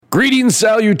Greetings,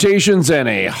 salutations, and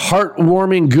a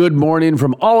heartwarming good morning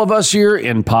from all of us here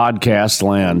in podcast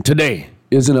land. Today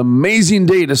is an amazing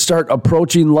day to start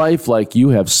approaching life like you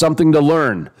have something to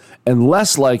learn and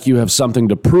less like you have something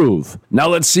to prove. Now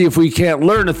let's see if we can't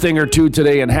learn a thing or two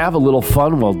today and have a little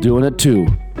fun while doing it too.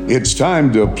 It's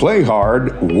time to play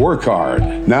hard, work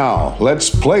hard. Now, let's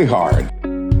play hard.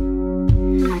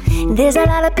 There's a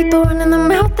lot of people running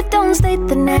around that don't stay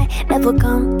the night, never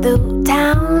come through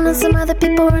town. And some other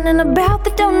people running about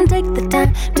that don't take the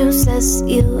time to suss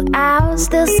you out.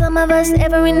 Still some of us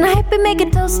every night we make a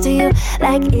toast to you.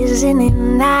 Like, isn't it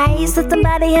nice that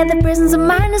somebody had the presence of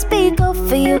mind to speak up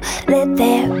for you? Let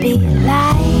there be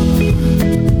light.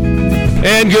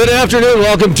 And good afternoon.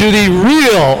 Welcome to the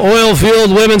Real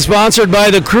Oilfield Women, sponsored by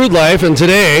the Crude Life. And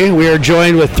today we are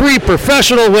joined with three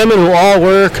professional women who all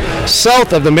work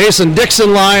south of the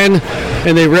Mason-Dixon line,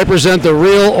 and they represent the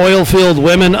Real Oilfield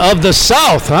Women of the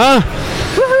South, huh?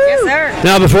 Yes, sir.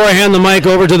 Now, before I hand the mic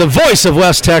over to the voice of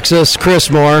West Texas,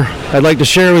 Chris Moore, I'd like to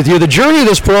share with you the journey of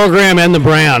this program and the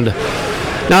brand.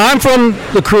 Now, I'm from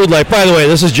the Crude Life. By the way,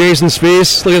 this is Jason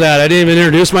Spees. Look at that. I didn't even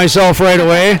introduce myself right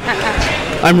away.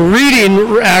 I'm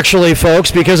reading, actually,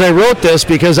 folks, because I wrote this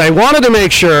because I wanted to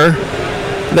make sure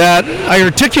that I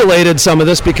articulated some of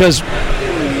this, because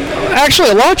actually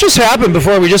a lot just happened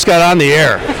before we just got on the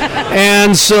air.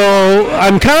 And so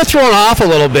I'm kind of thrown off a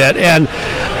little bit. And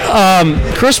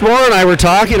Chris Moore and I were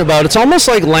talking about, it's almost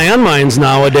like landmines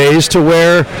nowadays, to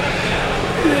where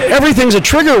everything's a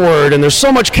trigger word and there's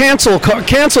so much cancel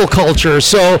culture.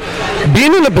 So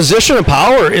being in a position of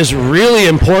power is really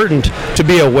important to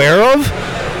be aware of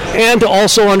and to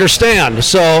also understand.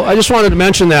 So I just wanted to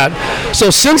mention that. So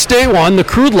since day one, the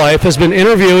Crude Life has been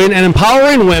interviewing and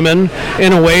empowering women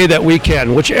in a way that we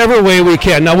can, whichever way we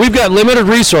can. Now, we've got limited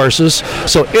resources,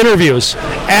 so interviews,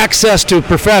 access to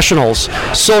professionals,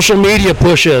 social media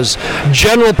pushes,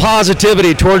 general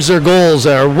positivity towards their goals,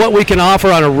 or what we can offer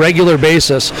on a regular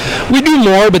basis. We do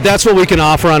more, but that's what we can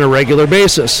offer on a regular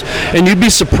basis. And you'd be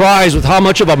surprised with how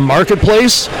much of a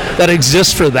marketplace that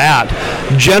exists for that.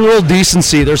 General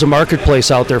decency, there's a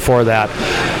marketplace out there for that.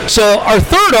 So our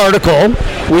third article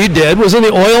we did was in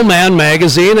the Oil Man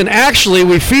magazine, and actually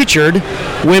we featured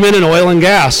women in oil and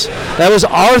gas. That was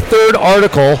our third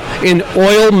article in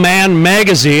Oil Man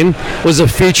magazine, was a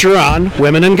feature on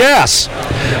women in gas.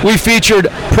 We featured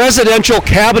presidential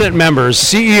cabinet members,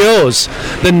 CEOs,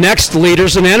 the next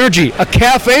leaders in energy, a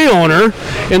cafe owner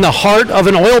in the heart of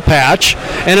an oil patch,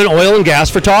 and an oil and gas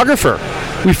photographer.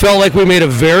 We felt like we made a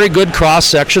very good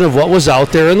cross-section of what was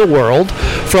out there in the world,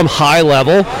 from high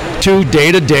level to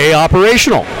day-to-day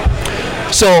operational.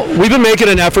 So we've been making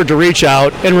an effort to reach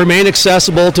out and remain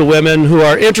accessible to women who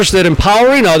are interested in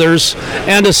empowering others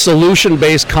and a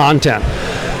solution-based content.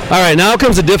 All right, now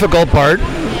comes the difficult part,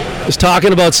 is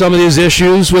talking about some of these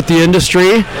issues with the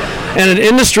industry, and an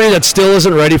industry that still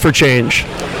isn't ready for change.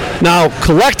 Now,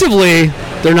 collectively,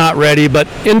 they're not ready, but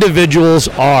individuals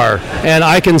are. And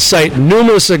I can cite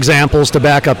numerous examples to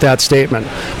back up that statement.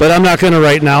 But I'm not going to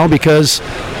right now, because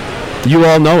you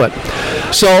all know it.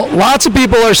 So lots of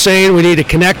people are saying we need to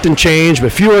connect and change,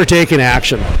 but few are taking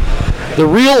action. The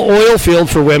Real Oilfield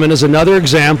for Women is another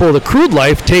example of the Crude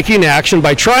Life taking action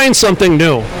by trying something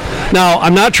new. Now,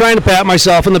 I'm not trying to pat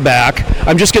myself in the back.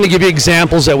 I'm just going to give you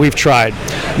examples that we've tried.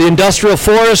 The Industrial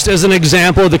Forest is an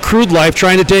example of the Crude Life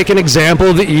trying to take an example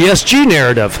of the ESG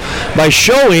narrative by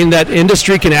showing that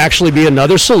industry can actually be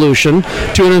another solution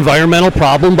to an environmental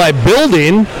problem by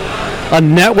building a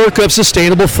network of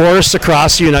sustainable forests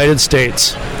across the United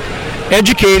States.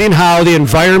 Educating how the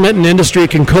environment and industry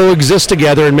can coexist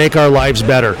together and make our lives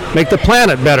better, make the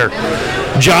planet better.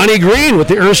 Johnny Green with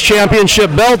the Earth's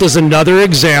Championship belt is another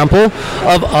example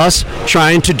of us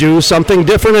trying to do something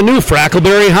different and new.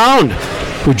 Frackleberry Hound,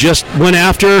 who just went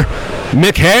after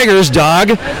Mick Hager's dog.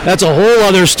 That's a whole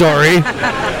other story.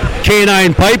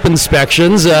 Canine pipe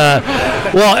inspections.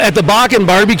 Well, at the Bakken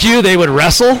barbecue, they would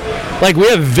wrestle. Like, we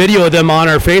have video of them on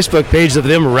our Facebook page of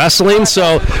them wrestling.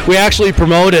 So we actually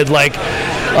promoted, like,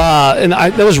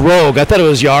 that was Rogue. I thought it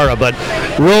was Yara, but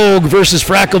Rogue versus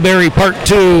Frackleberry Part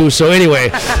 2. So anyway,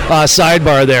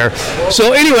 sidebar there.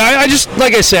 So anyway, I just,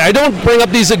 like I say, I don't bring up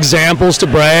these examples to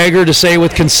brag or to say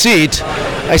with conceit.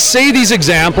 I say these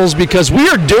examples because we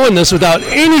are doing this without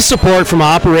any support from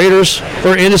operators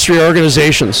or industry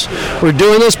organizations. We're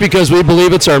doing this because we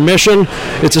believe it's our mission,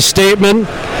 it's a statement,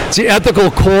 it's the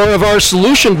ethical core of our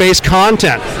solution-based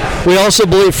content. We also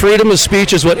believe freedom of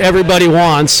speech is what everybody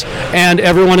wants, and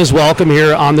everyone is welcome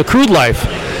here on the Crude Life.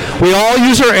 We all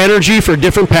use our energy for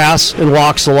different paths and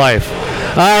walks of life.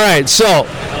 All right, so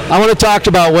I want to talk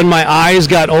about when my eyes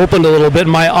got opened a little bit,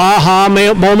 my aha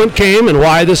moment came, and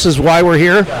why we're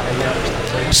here.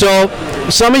 So,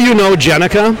 some of you know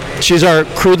Jenica. She's our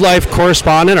Crude Life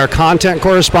correspondent, our content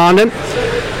correspondent.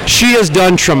 She has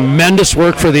done tremendous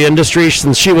work for the industry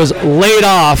since she was laid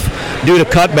off due to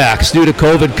COVID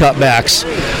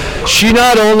cutbacks. She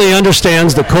not only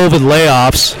understands the COVID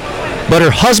layoffs, but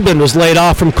her husband was laid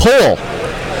off from coal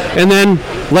and then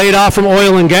laid off from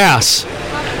oil and gas.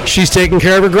 She's taking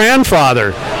care of her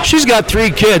grandfather. She's got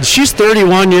 3 kids. She's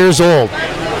 31 years old.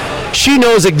 She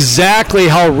knows exactly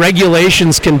how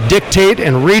regulations can dictate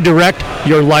and redirect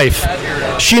your life.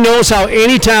 She knows how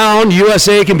any town,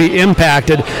 USA, can be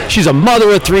impacted. She's a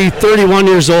mother of 3, 31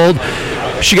 years old.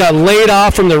 She got laid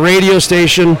off from the radio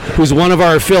station, who's one of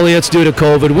our affiliates due to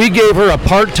COVID. We gave her a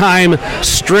part-time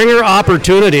stringer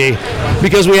opportunity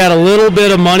because we had a little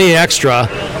bit of money extra,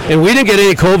 and we didn't get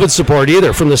any COVID support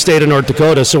either from the state of North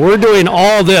Dakota. So we're doing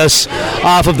all this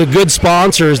off of the good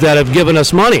sponsors that have given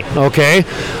us money, okay,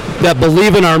 that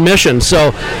believe in our mission.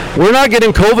 So we're not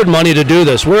getting COVID money to do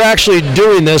this. We're actually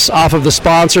doing this off of the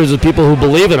sponsors, the people who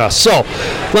believe in us. So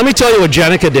let me tell you what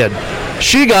Jenica did.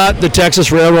 She got the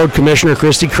Texas Railroad Commissioner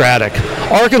Christy Craddock,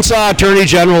 Arkansas Attorney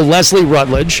General Leslie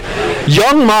Rutledge,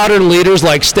 young modern leaders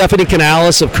like Stephanie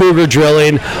Canales of Cougar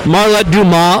Drilling, Marlette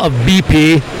Dumas of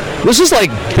BP. This is like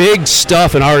big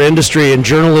stuff in our industry, in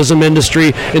journalism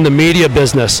industry, in the media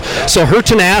business. So her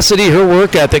tenacity, her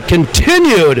work ethic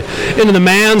continued into the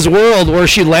man's world, where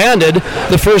she landed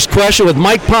the first question with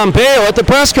Mike Pompeo at the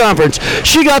press conference.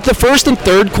 She got the first and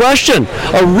third question,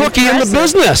 a rookie in the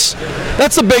business.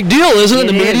 That's a big deal, isn't it, in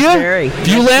the media? If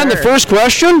you land the first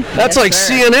question, that's like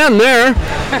CNN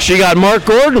there. She got Mark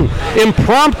Gordon.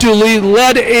 Impromptu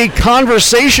led a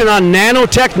conversation on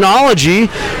nanotechnology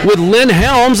with Lynn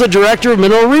Helms, the director of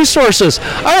Mineral Resources.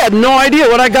 I had no idea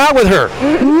what I got with her.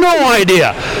 No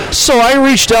idea. So I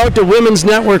reached out to women's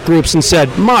network groups and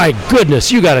said, my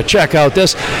goodness, you got to check out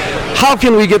this. How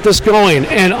can we get this going?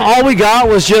 And all we got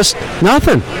was just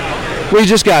nothing. We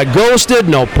just got ghosted,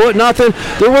 nothing.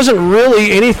 There wasn't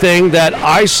really anything that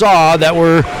I saw that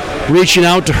were reaching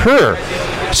out to her.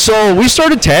 So we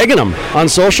started tagging them on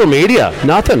social media.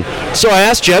 Nothing. So I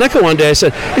asked Jenica one day, I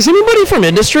said, has anybody from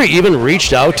industry even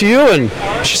reached out to you? And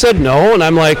she said no. And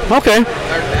I'm like, okay.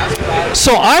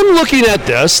 So I'm looking at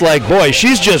this like, boy,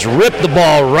 she's just ripped the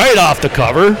ball right off the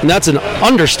cover. And that's an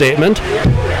understatement.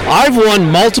 I've won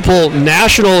multiple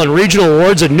national and regional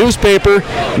awards in newspaper,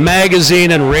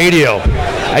 magazine, and radio.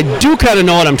 I do kind of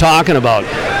know what I'm talking about.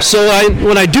 So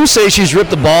when I do say she's ripped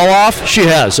the ball off, she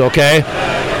has, okay?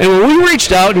 And when we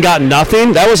reached out and got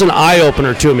nothing, that was an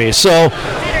eye-opener to me. So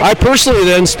I personally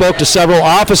then spoke to several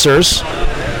officers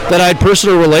that I had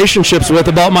personal relationships with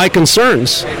about my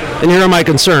concerns. And here are my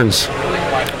concerns.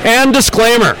 And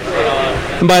disclaimer.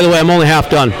 And by the way, I'm only half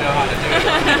done.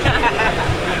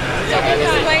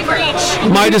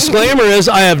 My disclaimer is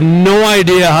I have no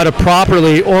idea how to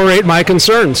properly orate my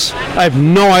concerns. I have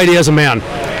no idea as a man.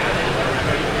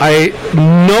 I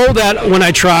know that when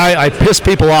I try, I piss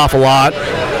people off a lot.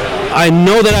 I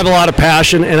know that I have a lot of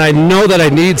passion, and I know that I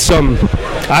need some,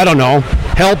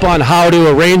 help on how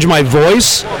to arrange my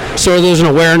voice so there's an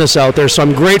awareness out there. So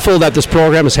I'm grateful that this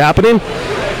program is happening.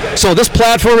 So this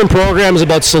platform and program is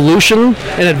about solution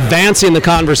and advancing the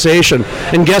conversation.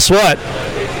 And guess what?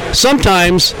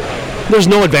 Sometimes there's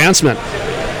no advancement.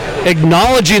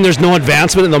 Acknowledging there's no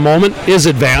advancement in the moment is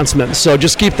advancement. So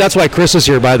that's why Chris is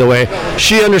here, by the way.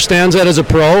 She understands that as a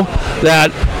pro,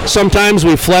 that sometimes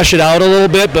we flesh it out a little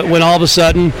bit, but when all of a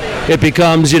sudden it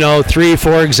becomes, 3,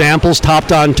 4 examples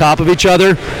topped on top of each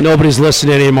other, nobody's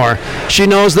listening anymore. She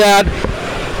knows that.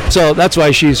 So that's why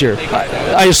she's here.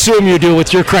 I assume you do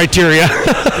with your criteria.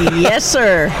 Yes,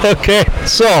 sir. Okay,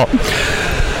 so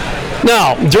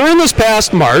now during this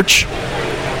past March,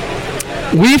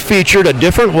 we featured a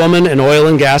different woman in oil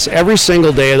and gas every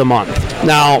single day of the month.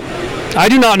 Now, I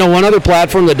do not know one other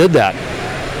platform that did that.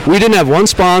 We didn't have one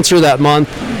sponsor that month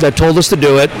that told us to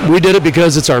do it. We did it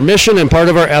because it's our mission and part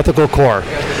of our ethical core.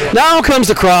 Now comes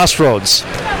the crossroads.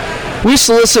 We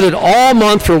solicited all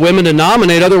month for women to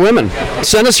nominate other women.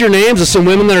 Send us your names of some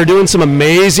women that are doing some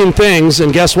amazing things,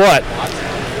 and guess what?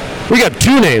 We got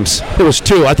 2 names. It was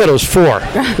 2. I thought it was 4.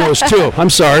 It was 2. I'm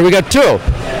sorry, we got 2.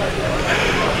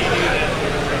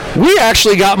 We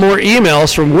actually got more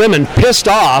emails from women pissed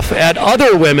off at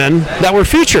other women that were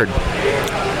featured.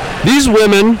 These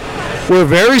women were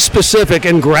very specific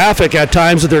and graphic at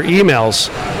times with their emails,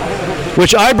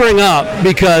 which I bring up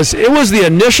because it was the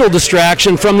initial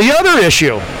distraction from the other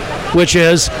issue, which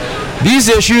is these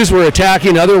issues were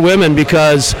attacking other women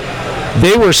because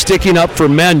they were sticking up for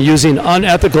men using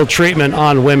unethical treatment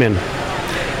on women.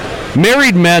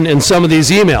 married men in some of these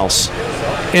emails.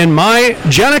 In my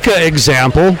Jenica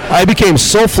example, I became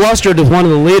so flustered with one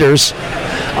of the leaders,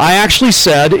 I actually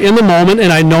said in the moment,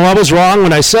 and I know I was wrong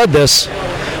when I said this,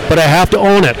 but I have to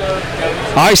own it.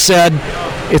 I said,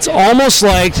 it's almost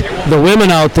like the women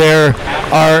out there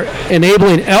are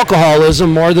enabling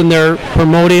alcoholism more than they're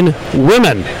promoting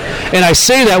women. And I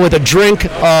say that with a drink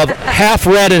of half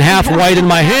red and half white in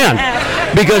my hand.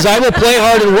 Because I will play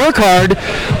hard and work hard,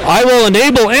 I will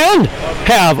enable and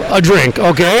have a drink,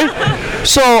 okay?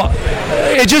 So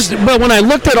but when I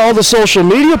looked at all the social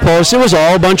media posts, it was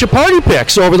all a bunch of party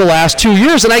pics over the last 2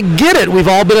 years. And I get it, we've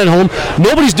all been at home.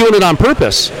 Nobody's doing it on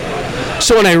purpose.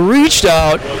 So when I reached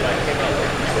out,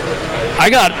 I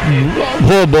got,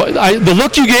 oh boy, the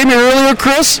look you gave me earlier,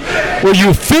 Chris, where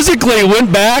you physically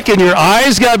went back and your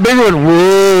eyes got bigger and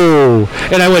whoa.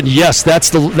 And I went, yes, that's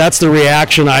the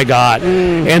reaction I got.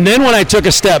 And then when I took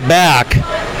a step back,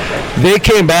 they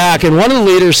came back and one of the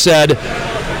leaders said,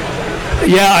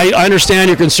 yeah, I understand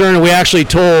your concern, and we actually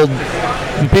told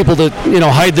people to,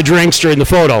 hide the drinks during the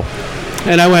photo.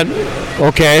 And I went,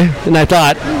 okay. And I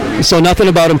thought, so nothing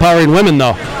about empowering women,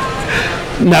 though.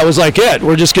 And that was like it.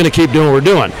 We're just going to keep doing what we're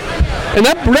doing. And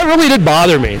that really did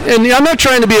bother me. And I'm not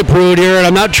trying to be a prude here, and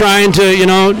I'm not trying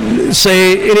to,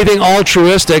 say anything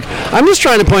altruistic. I'm just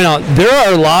trying to point out there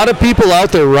are a lot of people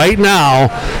out there right now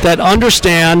that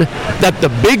understand that the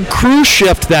big cruise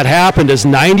shift that happened is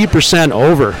 90%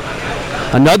 over.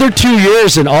 Another 2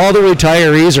 years and all the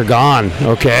retirees are gone,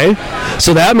 okay?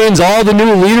 So that means all the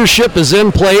new leadership is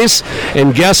in place,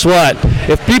 and guess what?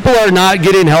 If people are not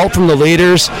getting help from the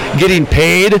leaders, getting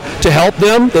paid to help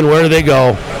them, then where do they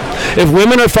go? If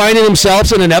women are finding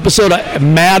themselves in an episode of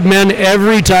Mad Men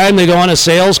every time they go on a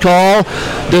sales call,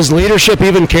 does leadership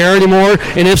even care anymore?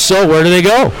 And if so, where do they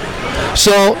go?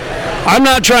 So I'm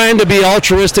not trying to be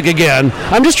altruistic again.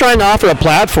 I'm just trying to offer a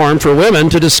platform for women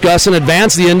to discuss and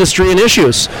advance the industry and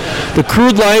issues. The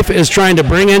Crude Life is trying to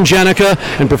bring in Jenica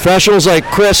and professionals like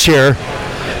Chris here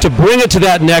to bring it to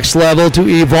that next level, to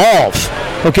evolve.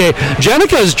 Okay,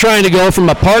 Jenica is trying to go from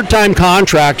a part-time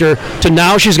contractor to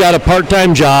now she's got a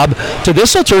part-time job to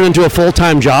this will turn into a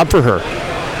full-time job for her.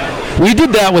 We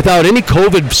did that without any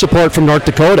COVID support from North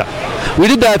Dakota. We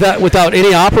did that without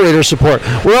any operator support.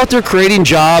 We're out there creating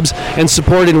jobs and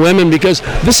supporting women because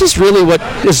this is really what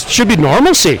should be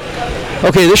normalcy.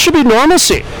 Okay, this should be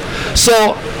normalcy.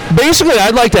 So basically,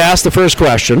 I'd like to ask the first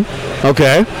question,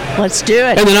 okay? Let's do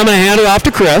it. And then I'm going to hand it off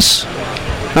to Chris.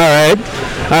 All right,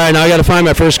 now I got to find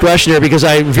my first question here because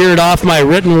I veered off my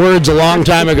written words a long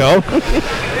time ago.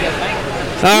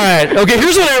 All right, okay,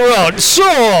 here's what I wrote.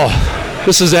 So,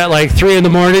 this is at like 3 in the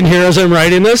morning here as I'm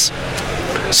writing this.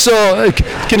 So,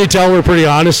 can you tell we're pretty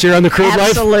honest here on the Crude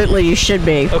Life? Absolutely, you should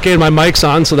be. Okay, my mic's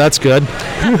on, so that's good.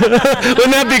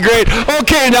 Wouldn't that be great?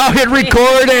 Okay, now hit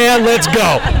record and let's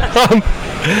go.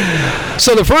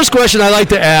 So the first question I like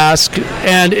to ask,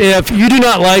 and if you do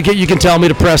not like it, you can tell me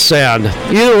to press send.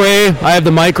 Either way, I have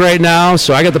the mic right now,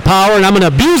 so I got the power, and I'm going to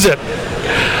abuse it.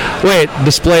 Wait,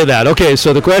 display that. Okay,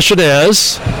 so the question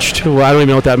is, well, I don't even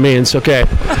know what that means. Okay.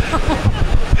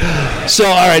 So,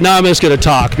 all right, now I'm just going to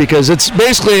talk because it's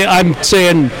basically, I'm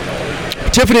saying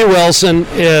Tiffany Wilson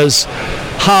is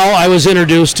how I was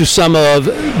introduced to some of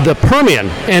the Permian,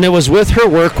 and it was with her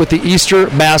work with the Easter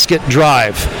Basket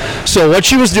Drive. So what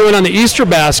she was doing on the Easter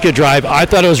Basket Drive, I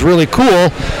thought it was really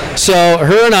cool. So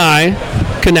her and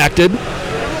I connected.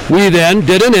 We then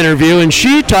did an interview, and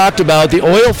she talked about the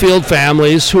Oilfield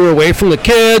families who were away from the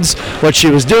kids, what she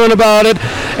was doing about it,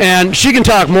 and she can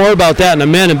talk more about that in a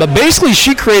minute. But basically,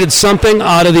 she created something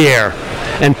out of the air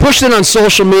and pushed it on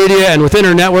social media and within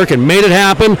her network and made it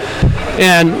happen.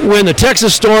 And when the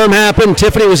Texas storm happened,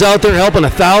 Tiffany was out there helping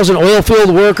 1,000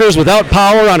 oilfield workers without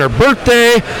power on her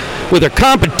birthday with her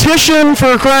competition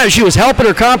for a crisis. She was helping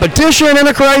her competition in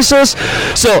a crisis.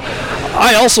 So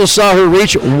I also saw her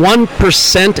reach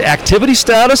 1% activity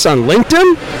status on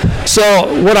LinkedIn.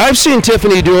 So what I've seen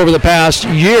Tiffany do over the past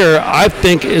year, I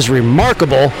think is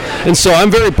remarkable. And so I'm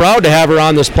very proud to have her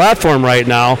on this platform right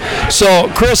now. So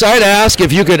Chris, I'd ask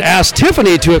if you could ask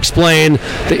Tiffany to explain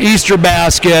the Easter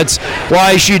baskets,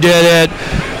 why she did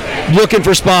it, looking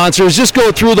for sponsors, just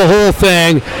go through the whole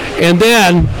thing. And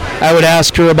then I would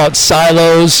ask her about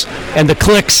silos and the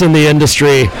cliques in the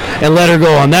industry and let her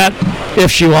go on that if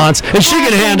she wants. And she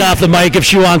can hand off the mic if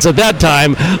she wants at that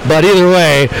time. But either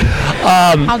way.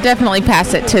 I'll definitely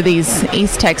pass it to these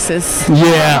East Texas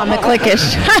on the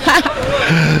cliquish.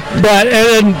 But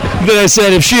and then I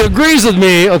said, if she agrees with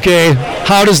me, okay,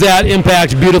 how does that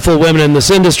impact beautiful women in this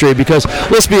industry? Because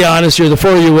let's be honest here, the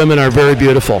 4 of you women are very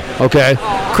beautiful, okay?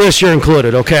 Chris, you're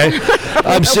included, okay?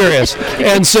 I'm serious.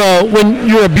 And so when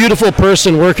you're a beautiful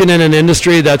person working in an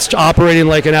industry that's operating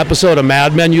like an episode of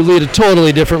Mad Men, you lead a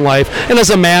totally different life. And as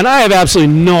a man, I have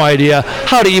absolutely no idea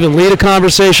how to even lead a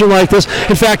conversation like this.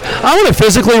 In fact, I want to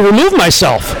physically remove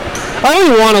myself. I don't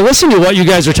even want to listen to what you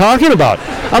guys are talking about.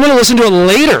 I'm going to listen to it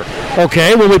later,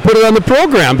 okay, when we put it on the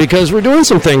program, because we're doing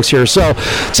some things here. So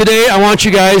today I want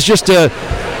you guys just to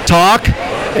talk,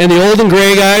 and the old and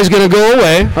gray guy is going to go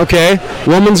away, okay?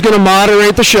 Woman's going to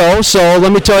moderate the show, so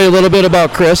let me tell you a little bit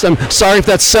about Chris. I'm sorry if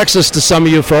that's sexist to some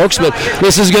of you folks, but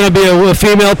this is going to be a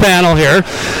female panel here.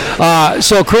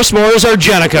 So Chris Moore is our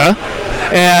Jenica,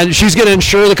 and she's going to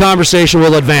ensure the conversation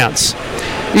will advance,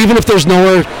 even if there's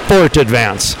nowhere for it to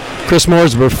advance. Chris Moore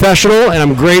is a professional, and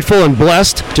I'm grateful and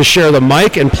blessed to share the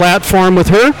mic and platform with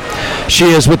her. She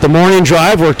is with the Morning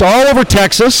Drive, worked all over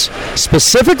Texas,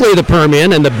 specifically the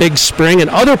Permian and the Big Spring and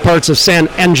other parts of San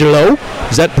Angelo.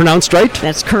 Is that pronounced right?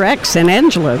 That's correct, San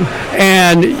Angelo.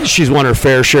 And she's won her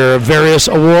fair share of various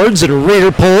awards and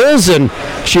reader polls, and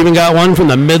she even got one from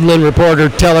the Midland Reporter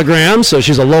Telegram, so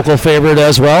she's a local favorite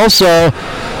as well. So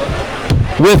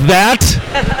with that,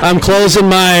 I'm closing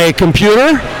my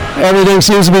computer. Everything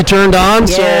seems to be turned on.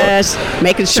 Yes, so,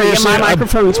 making sure my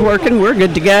microphone's working. We're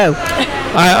good to go.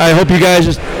 I hope you guys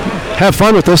just have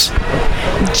fun with this.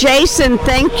 Jason,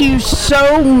 thank you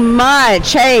so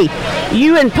much. Hey,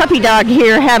 you and Puppy Dog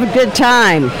here have a good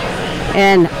time,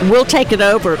 and we'll take it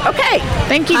over. Okay.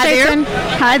 Thank you, Hi Jason.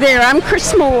 Hi there. I'm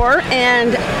Chris Moore,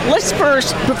 and let's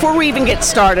first, before we even get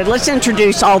started, let's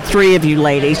introduce all three of you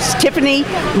ladies. Tiffany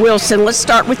Wilson, let's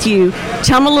start with you.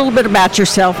 Tell me a little bit about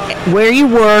yourself, where you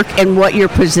work, and what your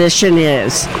position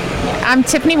is. I'm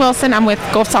Tiffany Wilson. I'm with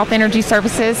Gulf South Energy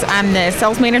Services. I'm the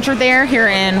sales manager there here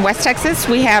in West Texas.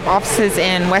 We have offices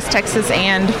in West Texas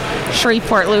and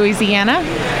Shreveport, Louisiana.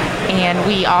 And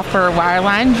we offer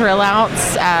wireline drill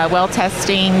outs, well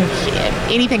testing,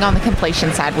 anything on the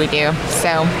completion side we do.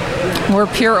 So we're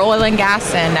pure oil and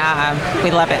gas, and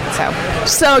we love it.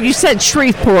 So you said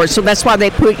Shreveport, so that's why they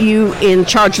put you in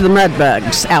charge of the mud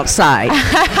bugs outside.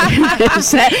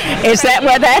 is that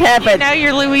where that happened? You know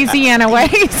your Louisiana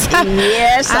ways.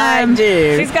 Yes, I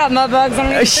do. She's got mud bugs on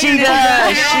her. She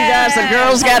does. She does. A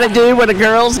girl's got to do what a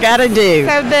girl's got to do.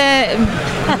 So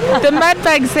the mud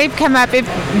bugs, they've come up. If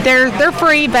they're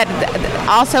free, but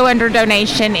also under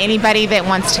donation. Anybody that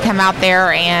wants to come out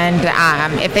there, and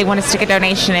if they want to stick a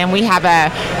donation in, we have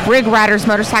a Rig Riders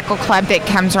Motorcycle Club that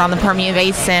comes around the Permian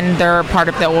Basin. They're part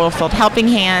of the Oilfield Helping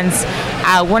Hands.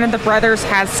 One of the brothers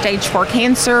has stage 4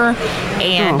 cancer,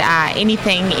 and any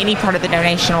part of the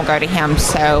donation will go to him.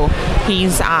 So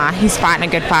he's fighting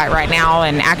a good fight right now,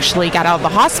 and actually got out of the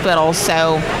hospital.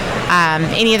 So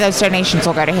any of those donations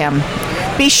will go to him.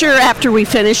 Be sure after we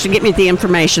finish to get me the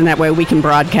information. That way we can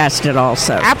broadcast it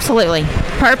also. Absolutely.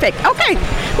 Perfect. Okay,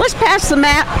 let's pass the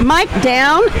mic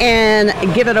down and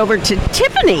give it over to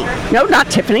Tiffany. No, not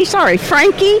Tiffany. Sorry,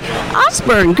 Frankie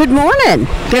Osborne. Good morning.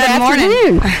 Good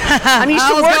afternoon. I'm used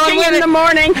to working in the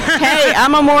morning. Hey,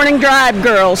 I'm a morning drive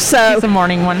girl. So He's a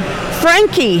morning one.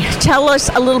 Frankie, tell us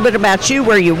a little bit about you,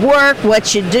 where you work,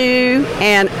 what you do,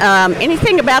 and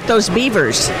anything about those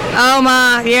beavers. Oh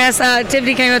my, yes.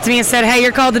 Tiffany came up to me and said, "Hey,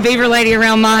 you're called the beaver lady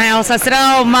around my house." I said,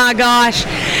 "Oh my gosh."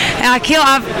 And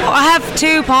I have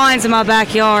 2 ponds in my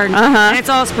backyard, and it's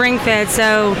all spring fed.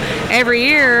 So every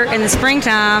year in the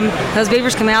springtime, those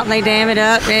beavers come out and they dam it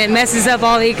up, and it messes up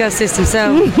all the ecosystem.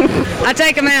 So I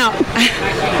take them out.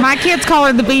 My kids call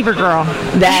her the Beaver Girl.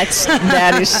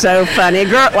 That is so funny.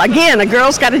 A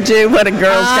girl's got to do what a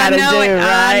girl's got to do,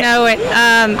 right? I know it.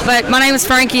 But my name is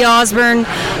Frankie Osborne.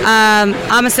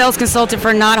 I'm a sales consultant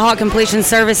for Nighthawk Completion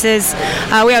Services.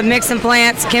 We have mixing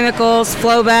plants, chemicals,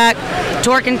 flowback,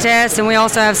 torque and test, and we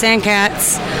also have sand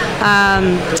cats.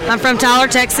 I'm from Tyler,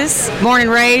 Texas, born and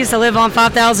raised. I live on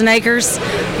 5,000 acres.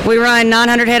 We run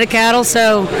 900 head of cattle,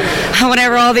 so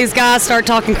whenever all these guys start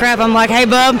talking crap, I'm like, "Hey,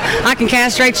 bub, I can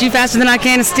castrate you faster than I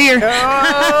can a steer."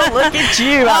 Oh, look at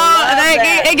you.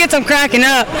 It gets them cracking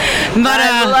up. But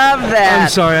I love that. I'm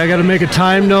sorry, I got to make a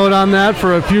time note on that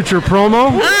for a future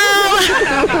promo.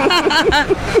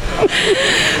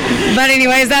 But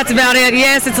anyways, that's about it.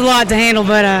 Yes, it's a lot to handle,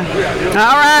 but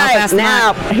all right,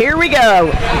 now here we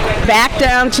go. Back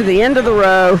down to the end of the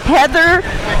row. Heather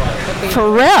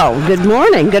Farrell, good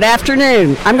morning, good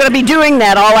afternoon. I'm going to be doing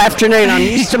that all afternoon. I'm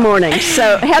used to mornings.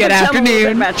 So, Heather, tell me a little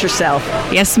bit about yourself.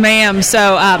 Yes, ma'am.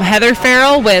 So, Heather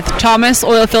Farrell with Thomas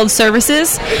Oilfield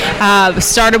Services.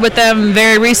 Started with them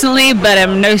very recently, but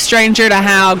I'm no stranger to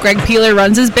how Greg Peeler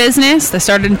runs his business. They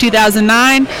started in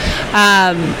 2009.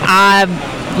 I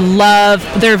love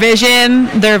their vision,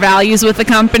 their values with the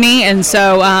company, and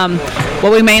so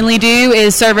What we mainly do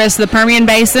is service the Permian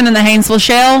Basin and the Haynesville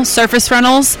Shale, surface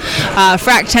rentals,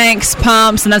 frac tanks,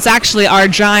 pumps, and that's actually our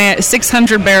giant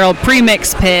 600-barrel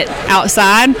pre-mix pit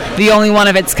outside, the only one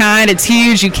of its kind. It's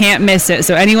huge. You can't miss it.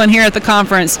 So anyone here at the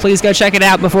conference, please go check it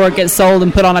out before it gets sold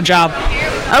and put on a job.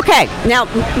 Okay, now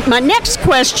my next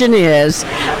question is,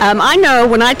 I know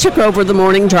when I took over the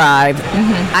morning drive,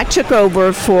 I took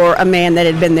over for a man that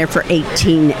had been there for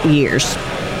 18 years.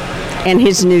 And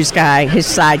his news guy, his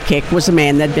sidekick, was a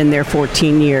man that had been there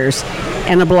 14 years.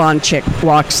 And a blonde chick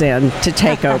walks in to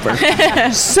take over.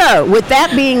 So, with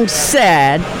that being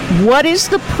said, what has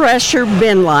the pressure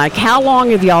been like? How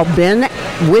long have y'all been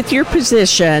with your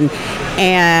position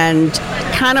and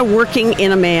kind of working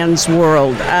in a man's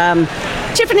world?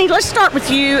 Tiffany, let's start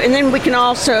with you, and then we can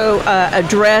also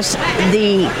address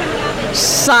the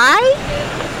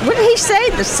what did he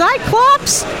say? The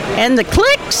Cyclops and the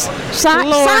clicks?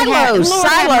 Silos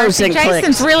and clicks.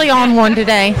 Jason's really on one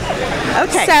today.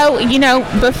 Okay. So,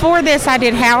 before this, I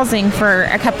did housing for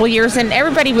a couple of years, and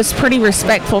everybody was pretty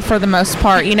respectful for the most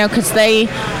part, because they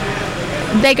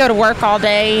go to work all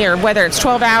day, or whether it's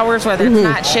 12 hours, whether it's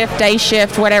night shift, day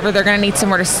shift, whatever, they're going to need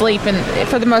somewhere to sleep. And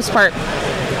for the most part,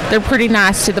 they're pretty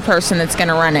nice to the person that's going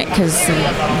to run it because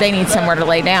they need somewhere to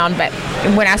lay down. But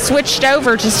when I switched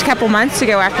over just a couple months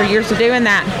ago after years of doing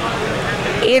that,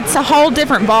 it's a whole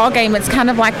different ball game. It's kind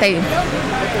of like they,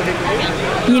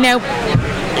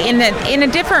 in a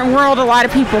different world, a lot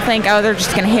of people think, oh, they're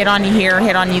just going to hit on you here,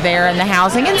 hit on you there in the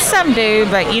housing, and some do,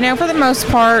 but for the most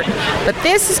part. But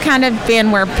this has kind of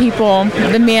been where people,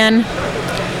 the men,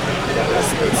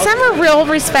 some are real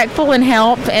respectful and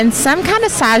help, and some kind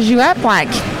of size you up like,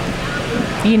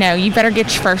 you better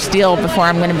get your first deal before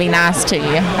I'm going to be nice to you.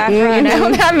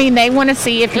 I mean, they want to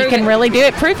see if you can really do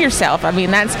it. Prove yourself. I mean,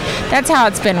 that's how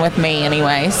it's been with me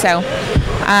anyway. So,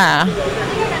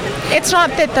 it's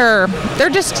not that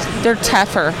they're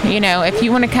tougher. If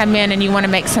you want to come in and you want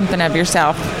to make something of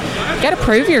yourself, you got to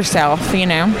prove yourself.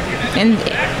 And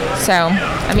so,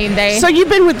 I mean, So you've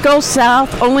been with Go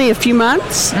South only a few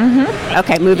months? Mm-hmm.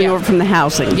 Okay, moving over from the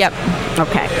housing. Yep.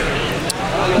 Okay.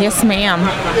 Yes, ma'am.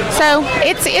 So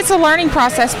it's a learning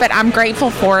process, but I'm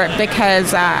grateful for it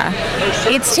because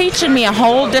it's teaching me a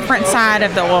whole different side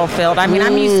of the oil field. I mean,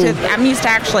 I'm used to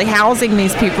actually housing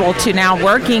these people to now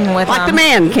working with like the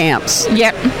man camps.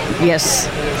 Yep. Yes.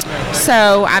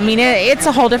 So I mean, it's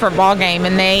a whole different ball game,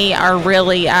 and they are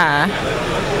really.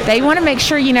 They want to make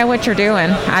sure you know what you're doing.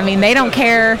 I mean, they don't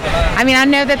care. I mean, I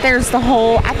know that there's the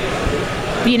whole.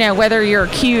 Whether you're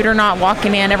cute or not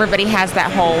walking in, everybody has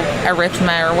that whole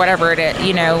arrhythmia or whatever it is,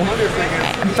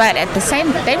 But at the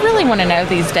same, they really want to know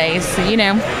these days,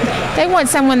 They want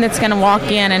someone that's going to walk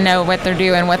in and know what they're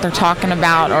doing, what they're talking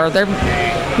about, or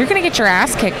you're going to get your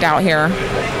ass kicked out here,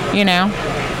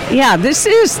 Yeah, this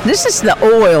is the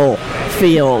oil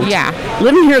field. Yeah.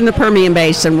 Living here in the Permian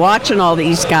Basin, watching all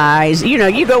these guys, you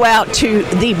go out to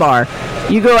the bar.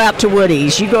 You go out to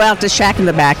Woody's, you go out to Shack in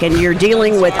the Back, and you're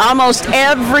dealing with almost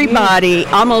everybody,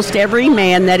 almost every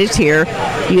man that is here.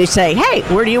 You say, hey,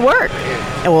 where do you work?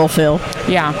 Oilfield.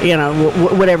 Yeah.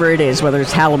 Whatever it is, whether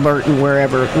it's Halliburton,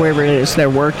 wherever it is they're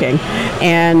working.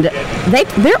 And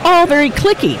they're all very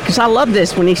cliquey, because I love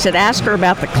this when he said, ask her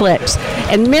about the clicks.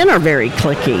 And men are very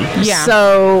cliquey. Yeah.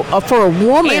 So for a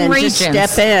woman to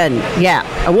step in,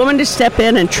 a woman to step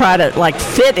in and try to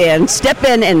step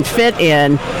in and fit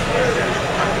in,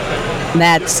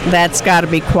 that's got to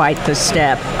be quite the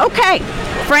step. Okay,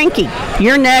 Frankie,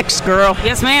 you're next, girl.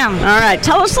 Yes, ma'am. All right,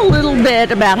 tell us a little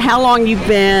bit about how long you've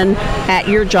been at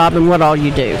your job and what all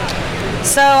you do.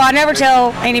 So I never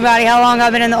tell anybody how long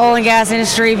I've been in the oil and gas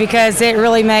industry because it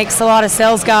really makes a lot of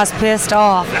sales guys pissed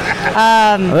off.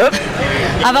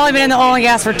 I've only been in the oil and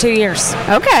gas for 2 years.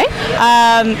 Okay.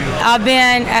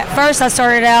 At first I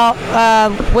started out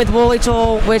with Woolly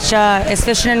Tool, which is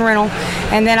fishing and rental,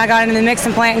 and then I got into the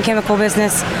mixing plant and chemical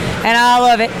business, and I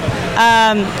love it.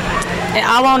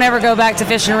 I won't ever go back to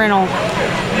fishing and rental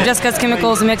just because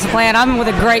chemicals and mixing plant. I'm with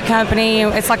a great company.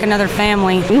 It's like another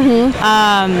family. Mm-hmm.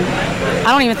 I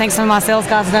don't even think some of my sales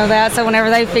guys know that, so whenever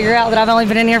they figure out that I've only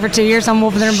been in here for 2 years, I'm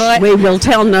whooping their butt. We will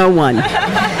tell no one.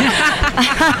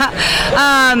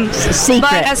 Secret.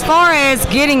 But as far as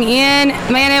getting in,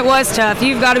 man, it was tough.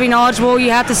 You've got to be knowledgeable.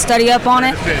 You have to study up on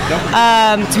it.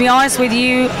 To be honest with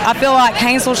you, I feel like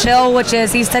Haynesville Shale, which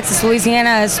is East Texas,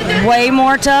 Louisiana, is way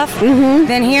more tough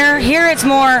than here. Here it's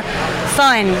more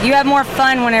fun. You have more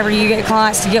fun whenever you get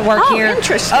clients to get work here.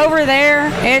 Interesting. Over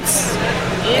there, it's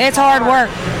hard work,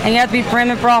 and you have to be prim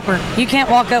and proper. You can't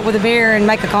walk up with a beer and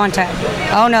make a contact.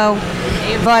 Oh, no.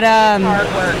 But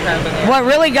what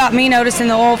really got me noticed in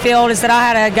the oil field is that I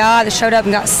had a guy that showed up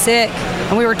and got sick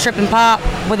and we were tripping pipe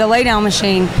with a lay-down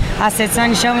machine. I said,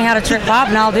 son, show me how to trip pipe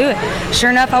and I'll do it. Sure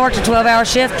enough, I worked a 12-hour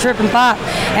shift tripping pipe.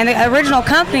 And the original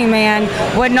company man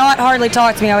would not hardly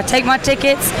talk to me. I would take my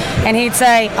tickets and he'd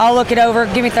say, I'll look it over,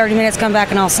 give me 30 minutes, come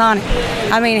back and I'll sign it.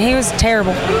 I mean, he was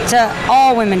terrible to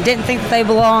all women. Didn't think that they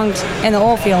belonged in the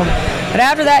oil field. But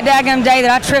after that daggum day that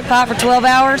I tripped pipe for 12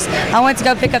 hours, I went to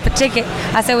go pick up the ticket.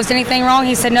 I said, was anything wrong?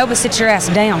 He said, no, but sit your ass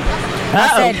down. I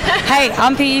said, hey,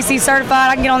 I'm PEC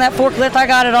certified. I can get on that forklift. I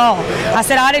got it all. I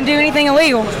said, I didn't do anything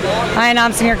illegal. And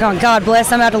I'm sitting here going, God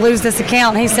bless, I'm about to lose this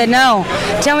account. And he said, no,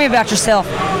 tell me about yourself.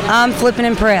 I'm flipping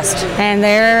impressed. And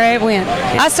there it went.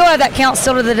 I still have that count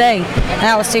still to the day.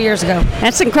 That was 2 years ago.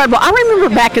 That's incredible. I remember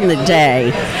back in the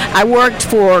day, I worked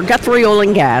for Guthrie Oil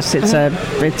and Gas. It's a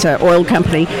oil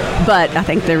company, but I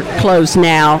think they're closed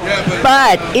now.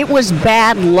 But it was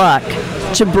bad luck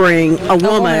to bring a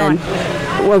woman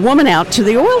out to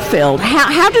the oil field.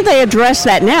 How do they address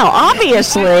that now?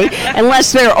 Obviously,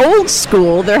 unless they're old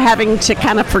school, they're having to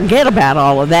kind of forget about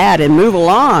all of that and move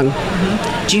along.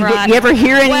 Do you ever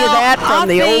hear any of that from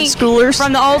the old schoolers?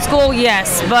 From the old school,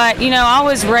 yes. But, you know, I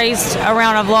was raised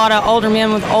around a lot of older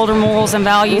men with older morals and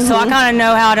values, so I kind of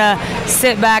know how to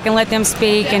sit back and let them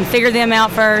speak and figure them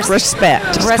out first.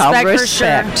 Respect. Respect for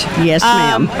sure. Yes,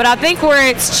 ma'am. But I think where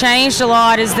it's changed a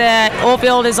lot is that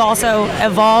Oilfield is also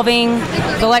evolving.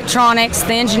 The electronics,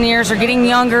 the engineers are getting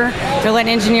younger. They're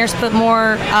letting engineers put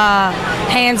more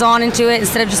hands-on into it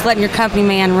instead of just letting your company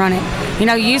man run it. You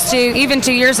know, even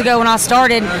 2 years ago when I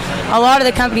started, a lot of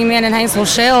the company men in Haynesville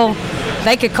Shale,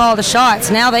 they could call the shots.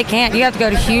 Now they can't. You have to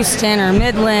go to Houston or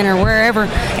Midland or wherever.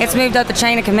 It's moved up the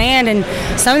chain of command, and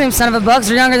some of them son of a bugs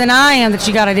are younger than I am that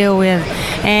you got to deal with.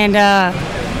 And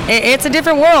it's a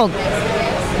different world.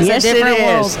 Yes, it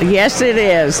is. Yes, it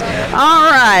is.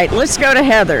 All right, let's go to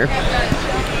Heather.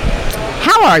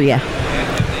 How are you?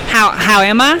 How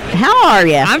am I? How are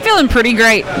you? I'm feeling pretty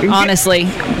great, honestly.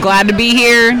 Glad to be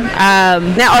here.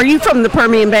 Now, are you from the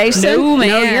Permian Basin? No, ma'am.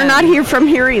 No, you're not here from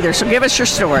here either, so give us your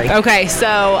story. Okay, so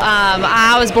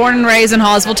I was born and raised in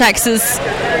Hallsville, Texas.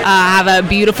 I have a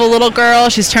beautiful little girl.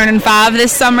 She's turning 5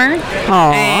 this summer.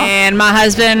 Aww. And my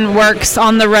husband works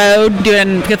on the road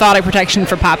doing cathodic protection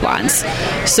for pipelines.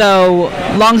 So,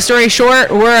 long story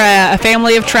short, we're a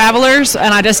family of travelers,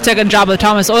 and I just took a job with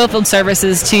Thomas Oilfield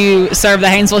Services to serve the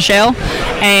Haynesville Shale,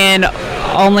 and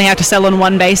only have to settle in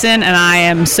one basin, and I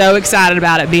am so excited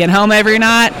about it. Being home every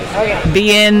night,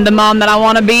 being the mom that I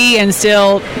want to be, and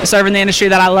still serving the industry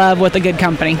that I love with a good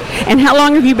company. And how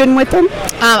long have you been with them?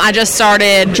 I just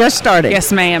started. Just started?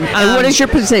 Yes, ma'am. And what is your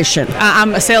position?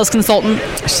 I'm a sales consultant.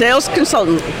 Sales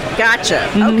consultant. Gotcha.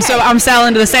 Okay. So I'm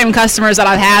selling to the same customers that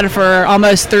I've had for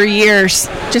almost 3 years.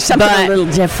 Just something a little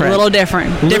different. A little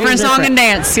different. Different song and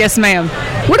dance. Yes, ma'am.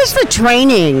 What has the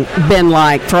training been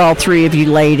like for all three of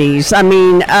you ladies? I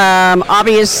mean,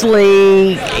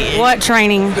 obviously. What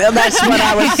training? That's what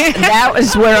I was. That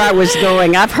was where I was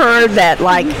going. I've heard that,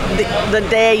 like the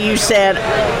day you said,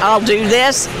 "I'll do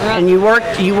this," and you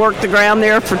worked the ground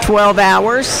there for 12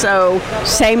 hours. So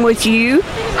same with you.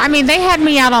 I mean, they had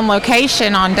me out on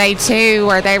location on day 2,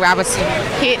 where I was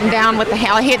hitting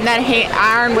that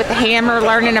iron with the hammer,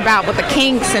 learning about what the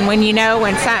kinks and when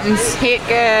something's hit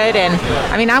good. And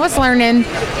I mean, I was learning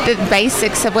the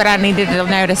basics of what I needed to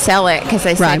know to sell it, because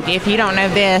they said if you don't know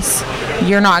this,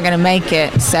 you're not going to make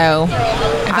it. So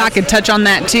if I could touch on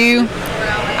that too,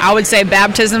 I would say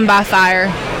baptism by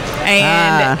fire.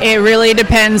 And it really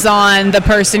depends on the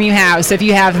person you have. So if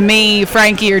you have me,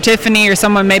 Frankie, or Tiffany, or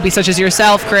someone maybe such as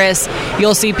yourself, Chris,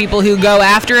 you'll see people who go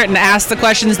after it and ask the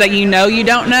questions that you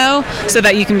don't know, so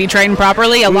that you can be trained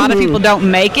properly. A lot of people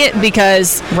don't make it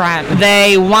because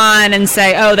they whine and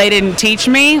say, oh, they didn't teach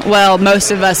me. Well, most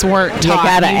of us weren't taught. You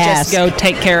gotta ask. Just go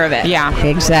take care of it. Yeah,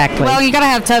 exactly. Well, you got to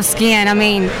have tough skin. I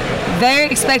mean, they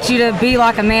expect you to be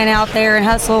like a man out there and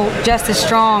hustle just as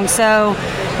strong. So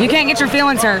you can't get your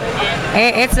feelings hurt. You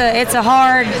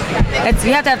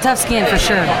have to have tough skin for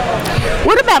sure.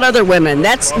 What about other women?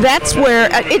 That's where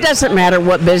it doesn't matter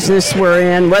what business we're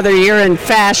in, whether you're in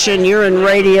fashion, you're in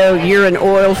radio, you're in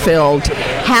oil field.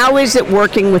 How is it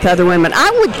working with other women?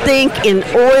 I would think in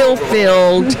oil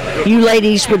field, you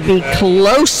ladies would be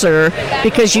closer,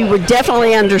 because you would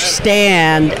definitely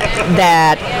understand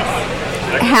that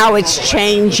how it's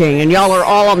changing, and y'all are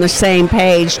all on the same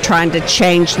page trying to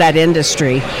change that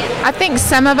industry. I think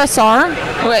some of us are.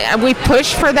 We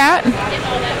push for that.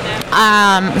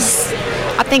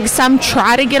 I think some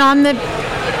try to get on the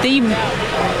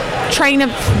train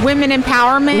of women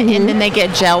empowerment, and then they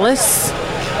get jealous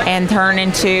and turn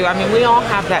into, I mean, we all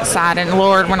have that side. And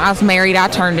Lord, when I was married, I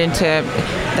turned into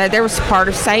that there was part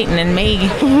of Satan in me.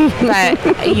 But,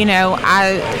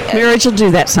 marriage will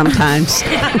do that sometimes,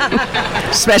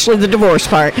 especially the divorce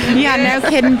part. Yeah, no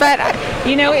kidding. But,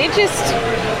 it just...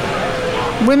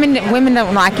 Women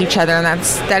don't like each other, and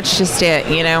that's just it,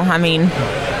 I mean,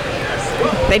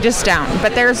 they just don't.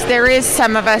 But there is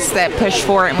some of us that push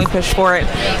for it, and we push for it.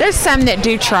 There's some that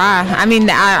do try. I mean,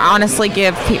 I honestly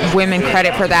give women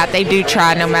credit for that. They do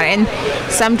try no matter. And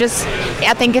some just,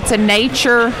 I think it's a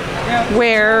nature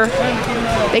where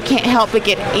they can't help but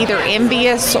get either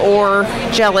envious or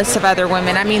jealous of other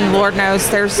women. I mean, Lord knows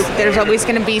there's always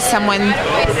going to be someone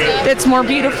that's more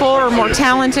beautiful or more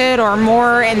talented or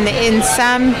more, and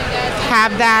some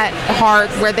have that heart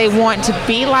where they want to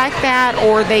be like that,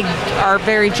 or they are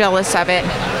very jealous of it.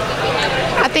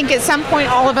 I think at some point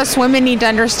all of us women need to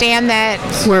understand that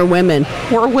we're women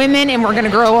and we're going to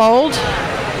grow old.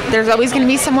 There's always going to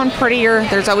be someone prettier.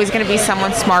 There's always going to be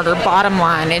someone smarter. Bottom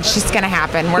line, it's just going to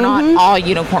happen. We're not all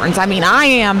unicorns. I mean, I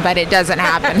am, but it doesn't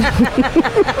happen.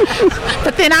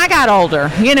 But then I got older,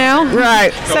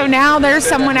 Right. So now there's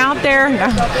someone out there. No,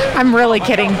 I'm really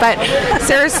kidding. But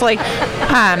seriously,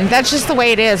 that's just the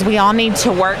way it is. We all need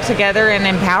to work together and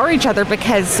empower each other,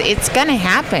 because it's going to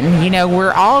happen.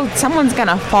 Someone's going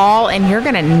to fall, and you're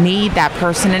going to need that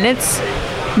person. And it's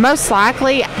most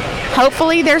likely...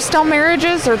 Hopefully there's still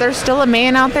marriages, or there's still a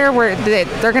man out there where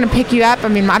they're going to pick you up. I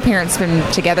mean, my parents have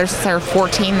been together since they were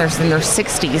 14. They're in their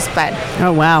 60s. But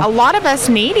oh, wow. A lot of us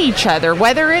need each other,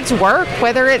 whether it's work,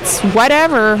 whether it's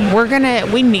whatever.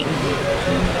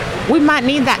 We might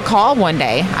need that call one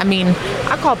day. I mean,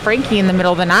 I called Frankie in the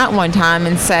middle of the night one time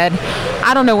and said,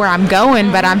 I don't know where I'm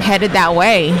going, but I'm headed that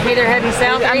way. Either heading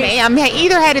south or east. I'm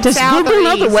either headed south or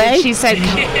east. Way?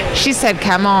 She said,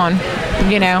 come on,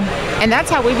 And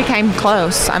that's how we became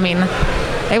close. I mean,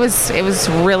 it was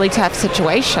a really tough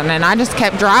situation, and I just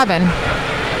kept driving,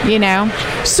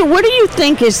 So what do you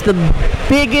think is the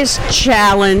biggest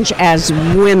challenge as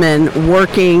women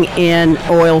working in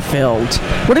Oilfield?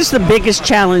 What is the biggest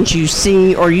challenge you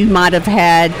see or you might have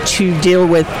had to deal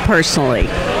with personally?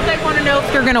 Well, they want to know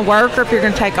if you're going to work or if you're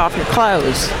going to take off your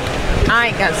clothes. I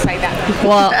ain't going to say that.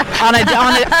 Well,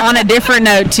 on a different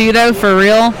note, too, though, for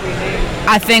real,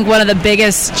 I think one of the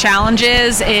biggest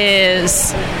challenges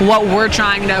is what we're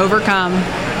trying to overcome,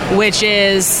 which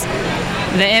is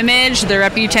the image, the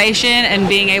reputation, and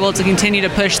being able to continue to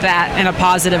push that in a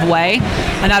positive way.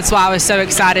 And that's why I was so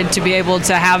excited to be able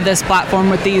to have this platform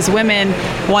with these women,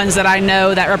 ones that I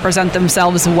know that represent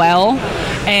themselves well,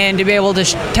 and to be able to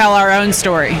tell our own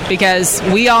story, because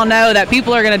we all know that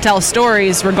people are going to tell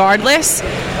stories regardless.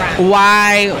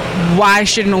 Why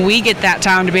shouldn't we get that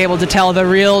time to be able to tell the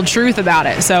real truth about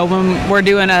it? So when we're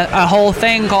doing a whole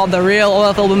thing called the Real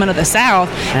Oilfield Women of the South,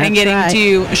 and getting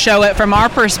to show it from our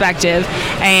perspective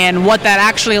and what that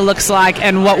actually looks like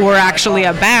and what we're actually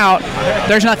about,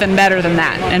 there's nothing better than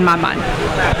that in my mind.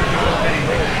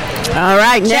 All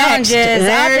right, challenges.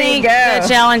 There I think the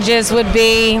challenges would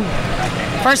be,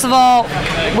 first of all,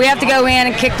 we have to go in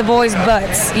and kick the boys'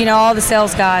 butts, all the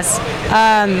sales guys.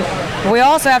 We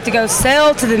also have to go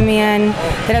sell to the men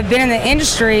that have been in the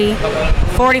industry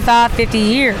 45, 50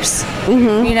 years.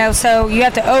 So you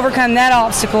have to overcome that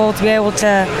obstacle to be able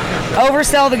to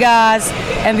oversell the guys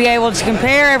and be able to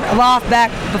compare Loft back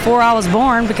before I was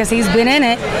born, because he's been in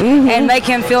it, and make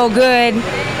him feel good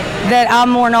that I'm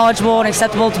more knowledgeable and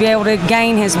acceptable to be able to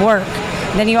gain his work.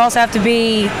 Then you also have to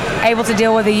be able to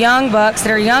deal with the young bucks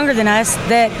that are younger than us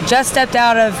that just stepped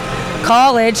out of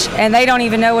college and they don't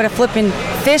even know what a flipping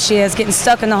fish is, getting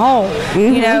stuck in the hole,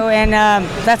 and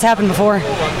that's happened before.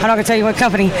 I'm not going to tell you what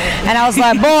company. And I was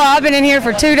like, boy, I've been in here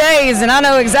for 2 days and I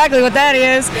know exactly what that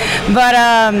is. But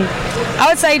I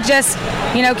would say just,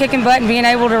 kicking butt and being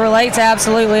able to relate to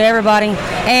absolutely everybody.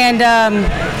 And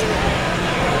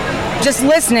just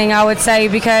listening, I would say,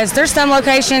 because there's some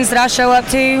locations that I show up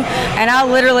to and I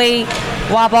literally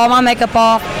wipe all my makeup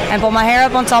off and put my hair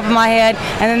up on top of my head,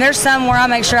 and then there's some where I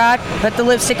make sure I put the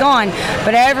lipstick on.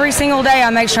 But every single day I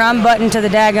make sure I'm buttoned to the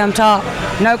daggum top.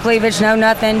 No cleavage, no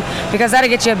nothing, because that'll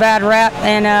get you a bad rap,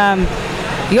 and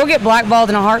you'll get blackballed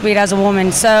in a heartbeat as a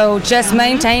woman. So just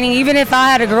maintaining, even if I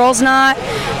had a girls' night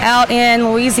out in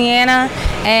Louisiana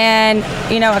and,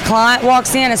 a client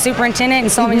walks in, a superintendent,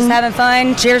 and saw me just having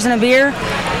fun, cheers and a beer,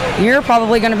 you're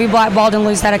probably going to be blackballed and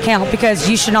lose that account, because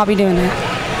you should not be doing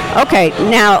that. Okay,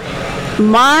 now,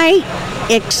 my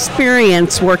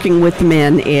experience working with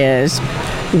men is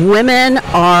women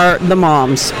are the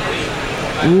moms.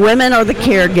 Women are the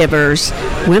caregivers.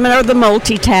 Women are the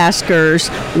multitaskers.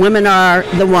 Women are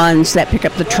the ones that pick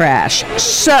up the trash.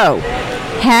 So,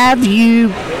 have you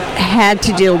had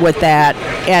to deal with that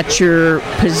at your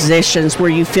positions where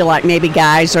you feel like maybe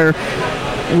guys are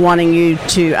wanting you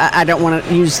to, I don't want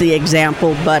to use the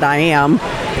example, but I am.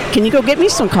 Can you go get me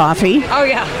some coffee? Oh,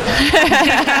 yeah.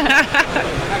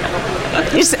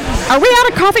 Are we out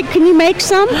of coffee? Can you make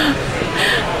some?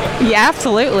 Yeah,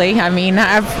 absolutely. I mean,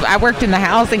 I worked in the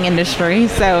housing industry,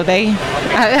 so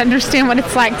I understand what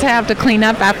it's like to have to clean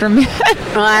up after me.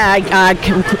 I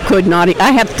could not.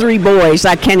 I have 3 boys.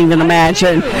 I can't even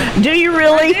imagine. Do you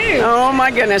really? I do. Oh,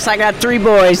 my goodness. I got 3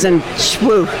 boys, and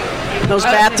whew, those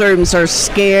bathrooms are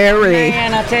scary.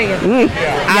 Man, I'll tell you.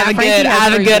 I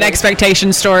have a good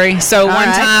expectation story. So one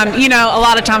time, a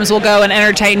lot of times we'll go and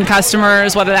entertain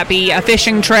customers, whether that be a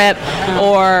fishing trip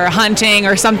or hunting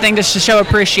or something, just to show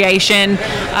appreciation,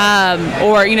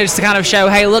 or just to kind of show,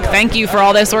 hey, look, thank you for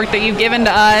all this work that you've given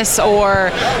to us, or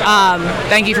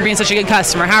thank you for being such a good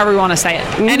customer, however you want to say it.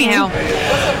 Mm-hmm. Anyhow,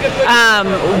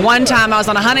 one time I was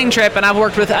on a hunting trip, and I've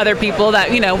worked with other people that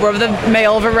were of the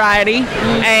male variety,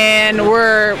 and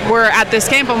we're at this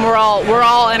camp, and we're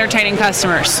all entertaining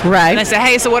customers. Right. And I said,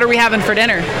 hey, so what are we having for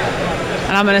dinner?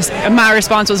 And my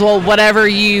response was, well, whatever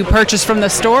you purchase from the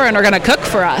store and are going to cook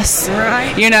for us.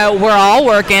 Right. We're all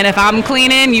working. If I'm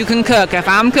cleaning, you can cook. If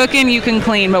I'm cooking, you can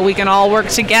clean. But we can all work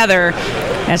together.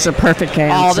 That's a perfect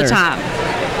answer. All the time.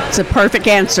 It's a perfect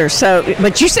answer. So,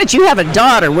 but you said you have a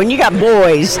daughter. When you got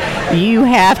boys, you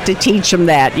have to teach them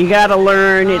that. You got to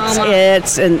learn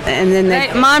and then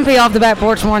they. Mine be off the back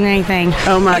porch more than anything.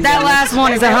 Oh my! But that last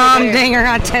one is a humdinger.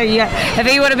 I tell you, if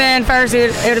he would have been first,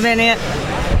 it would have been it.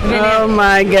 Oh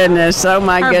my goodness! Oh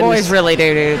my Our goodness! boys really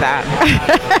do that.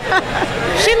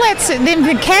 She lets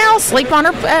the cows sleep on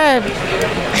her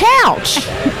couch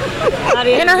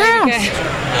in her house.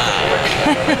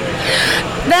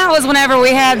 That was whenever we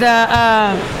had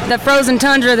the frozen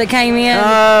tundra that came in.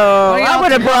 Oh, I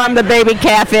would have brought the baby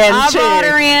calf in I too. brought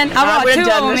her in. I brought 2 of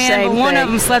them in, but one thing. of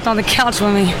them slept on the couch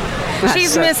with me.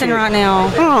 She's so missing cute. right now.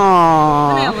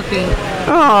 Aww. Penelope.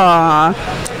 Aww.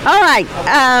 All right,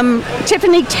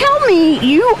 Tiffany, tell me,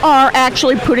 you are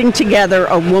actually putting together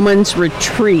a woman's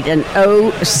retreat, an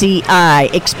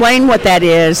OCI. Explain what that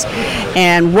is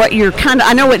and what you're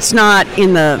I know it's not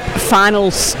in the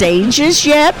final stages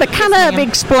yet, but kind of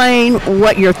explain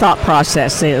what your thought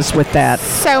process is with that.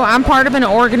 So I'm part of an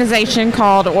organization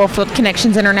called Oilfield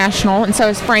Connections International, and so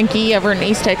is Frankie over in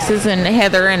East Texas and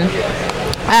Heather. And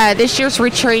this year's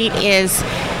retreat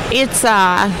it's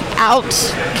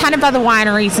out kind of by the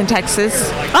wineries in Texas.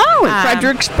 Oh, in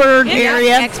Fredericksburg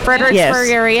area. Fredericksburg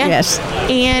area. Yes.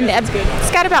 And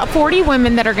it's got about 40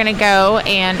 women that are going to go,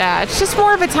 and it's just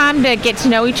more of a time to get to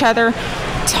know each other,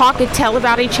 talk and tell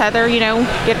about each other,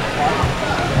 get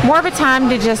more of a time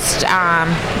to just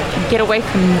get away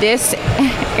from this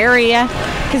area,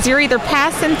 because you're either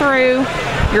passing through,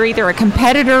 you're either a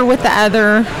competitor with the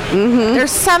other. Mm-hmm.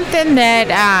 There's something that,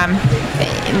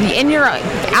 and you're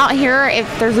out here, if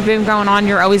there's a boom going on,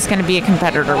 you're always going to be a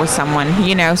competitor with someone,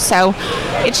 so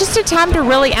it's just a time to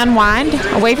really unwind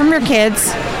away from your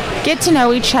kids, get to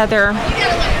know each other,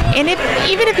 and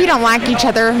even if you don't like each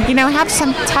other, have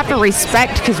some type of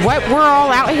respect, because what we're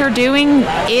all out here doing,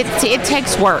 it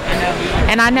takes work.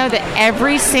 And I know that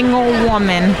every single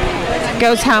woman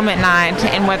goes home at night,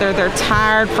 and whether they're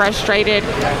tired, frustrated,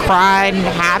 cried,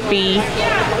 happy,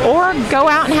 or go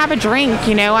out and have a drink,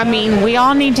 we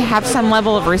all need to have some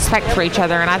level of respect for each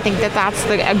other, and I think that that's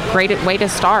a great way to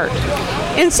start.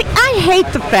 And see, I hate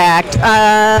the fact,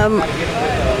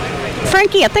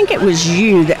 Frankie, I think it was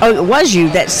you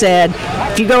that said,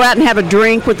 if you go out and have a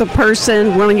drink with a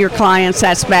person, one of your clients,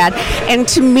 that's bad. And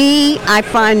to me, I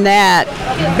find that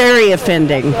very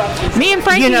offending. Me and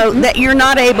Frankie, that you're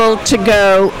not able to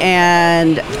go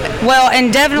and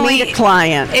definitely meet a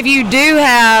client. If you do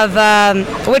have,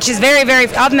 which is very, very,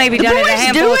 I've maybe done it a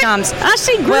handful of times. I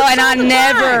see groups and all the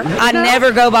time, I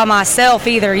never go by myself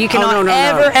either. You cannot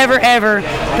ever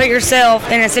put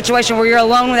yourself in a situation where you're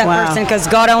alone with that person, because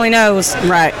God only knows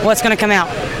what's going to come out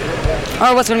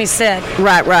or what's going to be said.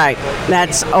 Right.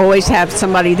 That's always have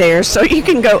somebody there so you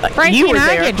can go. Frankie you were and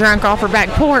I there. get drunk off her back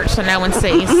porch so no one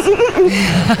sees.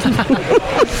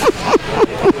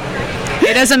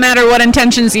 It doesn't matter what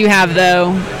intentions you have,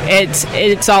 though.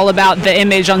 It's all about the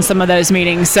image on some of those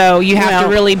meetings. So you have to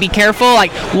really be careful.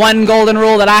 Like, one golden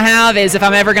rule that I have is, if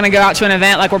I'm ever going to go out to an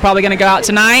event, like we're probably going to go out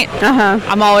tonight,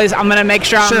 I'm going to make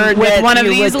sure I'm with one of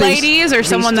these ladies or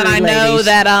someone that I know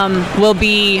that will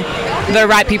be the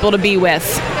right people to be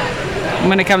with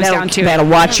when it comes down to it. That'll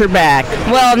watch your back.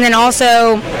 Well, and then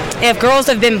also, if girls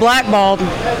have been blackballed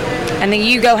and then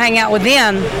you go hang out with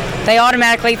them, they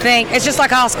automatically think it's just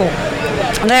like high school.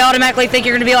 they automatically think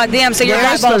you're going to be like them, so you're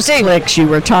There's blackballed those too. clicks you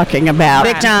were talking about.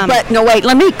 Big time. But no, wait,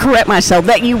 let me correct myself.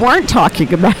 That you weren't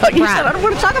talking about. You Right. said, I don't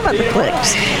want to talk about the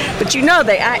clicks. But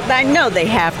I know they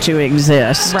have to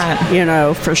exist.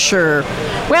 Right. For sure.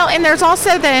 Well, and there's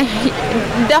also the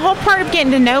whole part of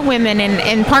getting to know women,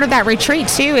 and part of that retreat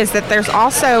too is that there's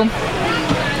also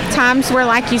times where,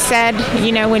 like you said,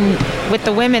 when with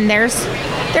the women, there's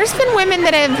been women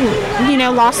that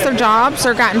have lost their jobs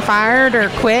or gotten fired or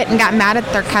quit and got mad at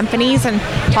their companies and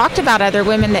talked about other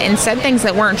women and said things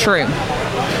that weren't true.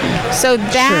 So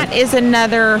that is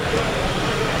another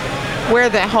where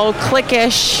the whole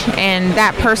cliquish and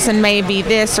that person may be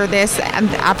this or this.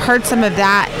 I've heard some of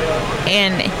that,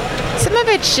 and some of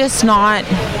it's just not.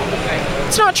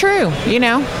 It's not true.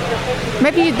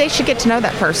 Maybe they should get to know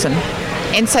that person.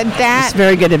 And so That's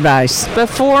very good advice.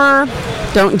 Before,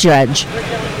 don't judge.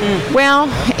 Well,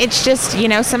 it's just,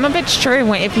 some of it's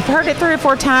true. If you've heard it 3 or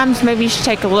 4 times, maybe you should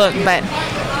take a look. But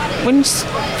when you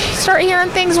start hearing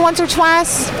things once or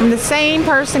twice from the same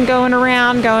person going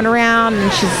around,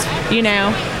 and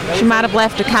she might have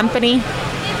left a company,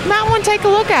 you might want to take a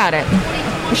look at it.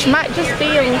 She might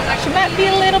be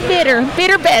a little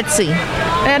bitter Betsy.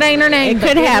 That ain't her name. It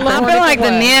could happen. I feel like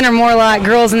the men are more like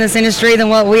girls in this industry than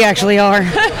what we actually are.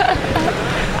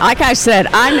 Like I said,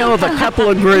 I know of a couple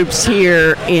of groups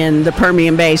here in the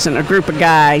Permian Basin, a group of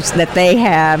guys that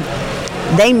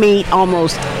they meet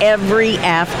almost every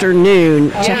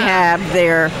afternoon to have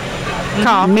their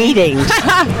meetings.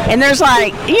 And there's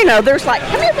like, come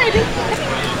here, baby.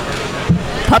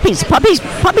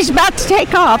 Puppy's about to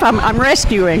take off. I'm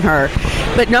rescuing her.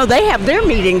 But no, they have their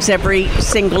meetings every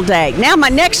single day. Now, my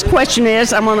next question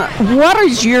is, what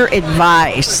is your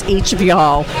advice, each of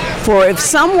y'all, for if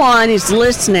someone is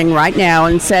listening right now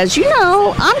and says,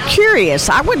 I'm curious,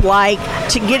 I would like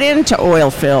to get into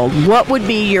Oilfield. What would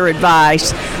be your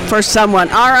advice for someone?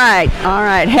 All right,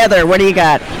 Heather, what do you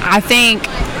got? I think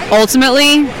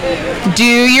ultimately, do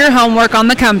your homework on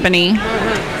the company.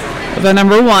 The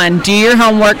number one, do your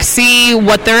homework, see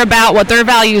what they're about, what their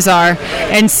values are,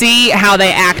 and see how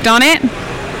they act on it,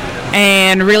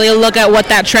 and really look at what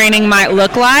that training might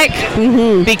look like.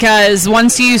 Mm-hmm. Because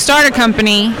once you start a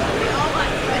company,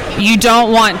 you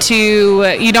don't want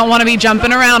to be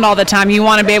jumping around all the time. You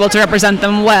want to be able to represent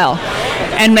them well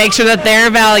and make sure that their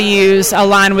values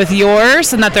align with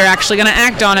yours and that they're actually going to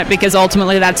act on it, because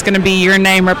ultimately that's going to be your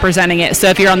name representing it. So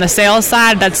if you're on the sales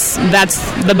side, that's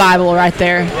the Bible right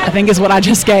there, I think is what I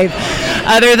just gave.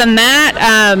 Other than that,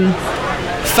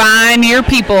 find your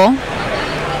people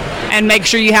and make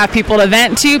sure you have people to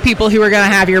vent to, people who are going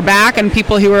to have your back, and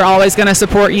people who are always going to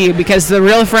support you, because the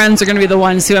real friends are going to be the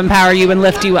ones who empower you and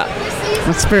lift you up.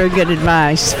 That's very good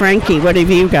advice. Frankie, what have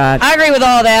you got? I agree with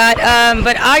all that,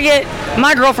 but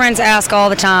my girlfriends ask all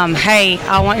the time, hey,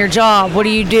 I want your job. What do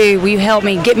you do? Will you help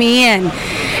me? Get me in.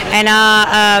 And,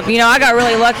 I got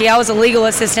really lucky. I was a legal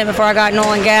assistant before I got in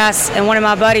oil and gas, and one of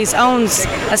my buddies owns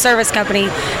a service company.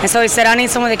 And so he said, I need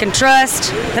someone that I can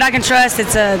trust.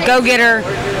 It's a go-getter.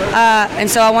 And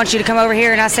so I want you to come over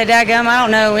here. And I said, dadgum, I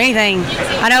don't know anything.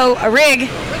 I know a rig.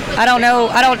 I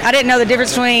didn't know the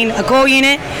difference between a coil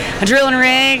unit, a drilling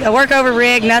rig, a workover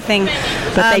rig, nothing.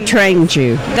 But they trained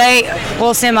you. They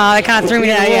kind of threw me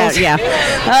to the wolves. Yeah.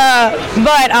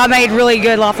 But I made really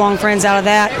good lifelong friends out of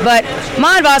that. But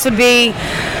my advice would be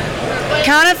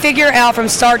kind of figure out from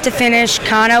start to finish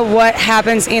kind of what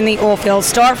happens in the oil field.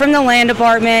 Start from the land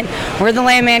department, where the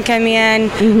landman come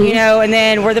in, and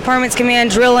then where the permits come in,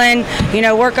 drilling,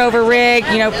 work over rig,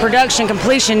 production,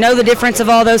 completion, know the difference of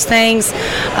all those things.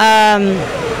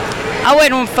 I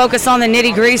wouldn't focus on the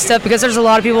nitty-gritty stuff, because there's a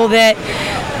lot of people that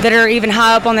are even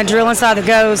high up on the drilling side that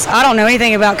goes, I don't know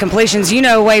anything about completions. You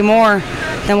know way more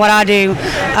than what I do.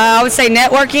 I would say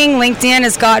networking. LinkedIn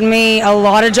has gotten me a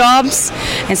lot of jobs,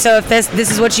 and so if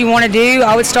this is what you want to do,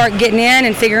 I would start getting in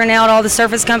and figuring out all the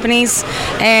surface companies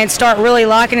and start really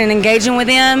liking and engaging with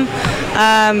them.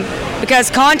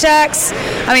 Because contacts,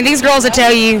 these girls will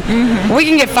tell you, we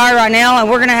can get fired right now and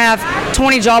we're going to have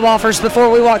 20 job offers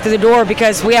before we walk through the door,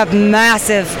 because we have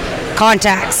massive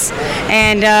contacts.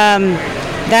 And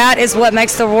that is what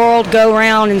makes the world go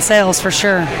round in sales, for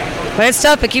sure. But it's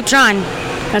tough, but keep trying.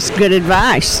 That's good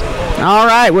advice. All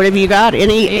right, what have you got?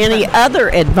 Any other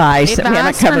advice that we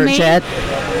haven't covered yet?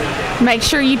 Make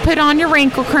sure you put on your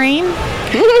wrinkle cream.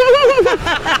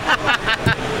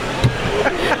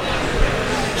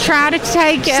 Try to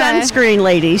take sunscreen,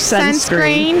 ladies.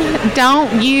 Sunscreen.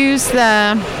 Don't use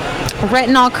the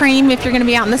retinol cream if you're going to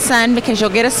be out in the sun, because you'll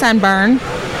get a sunburn.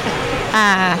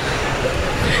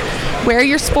 Wear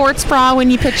your sports bra when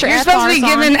you put your You're FRs supposed to be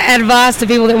on. giving advice to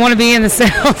people that want to be in the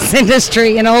sales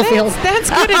industry in Oilfield. That's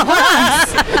good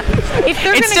advice.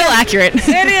 It's still accurate.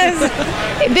 It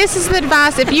is. This is the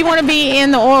advice. If you want to be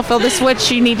in the oil field, this is what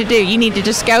you need to do. You need to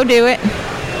just go do it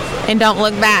and don't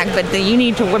look back. But you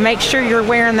need to make sure you're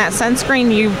wearing that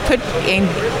sunscreen. You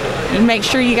make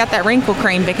sure you got that wrinkle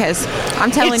cream, because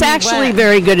I'm telling you, it's actually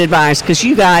very good advice, because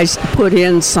you guys put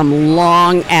in some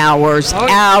long hours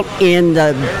out in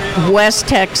the West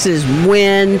Texas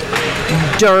wind,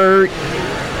 dirt.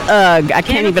 I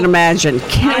can't even imagine.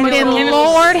 And then,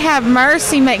 Lord have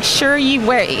mercy, make sure you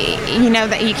wear,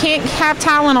 that you can't have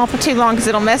Tylenol for too long, because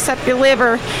it'll mess up your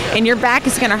liver and your back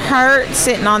is going to hurt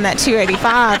sitting on that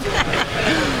 285.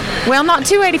 Well, not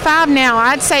 285 now.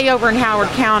 I'd say over in Howard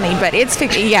County, but it's,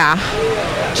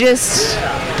 just,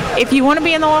 if you want to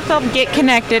be in the oil field, get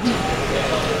connected.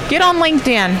 Get on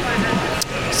LinkedIn.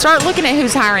 Start looking at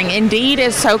who's hiring. Indeed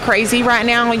is so crazy right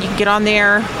now. You can get on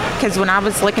there, because when I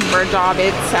was looking for a job,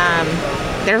 it's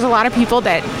there's a lot of people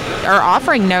that are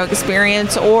offering no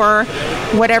experience or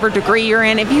whatever degree you're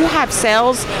in. If you have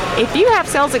sales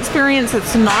experience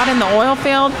that's not in the oil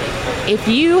field, if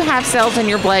you have sales in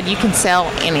your blood, you can sell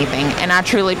anything, and I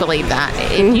truly believe that.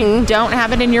 If you don't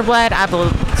have it in your blood,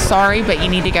 sorry, but you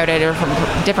need to go to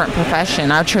a different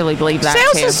profession. I truly believe that.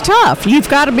 Sales is tough. You've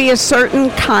got to be a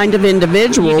certain kind of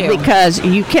individual, because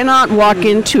you cannot walk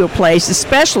into a place,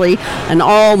 especially an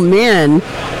all-men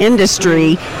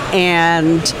industry,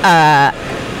 and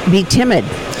be timid.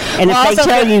 And if they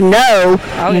tell you no,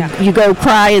 you go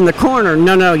cry in the corner.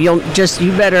 No, you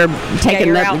better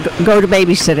go to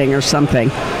babysitting or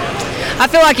something. I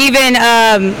feel like even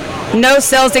no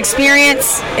sales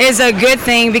experience is a good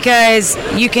thing, because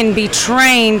you can be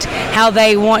trained how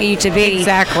they want you to be.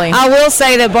 Exactly. I will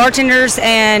say that bartenders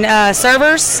and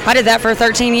servers, I did that for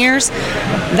 13 years,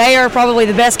 they are probably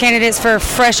the best candidates for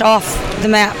fresh off the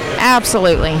map.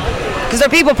 Absolutely. Because they're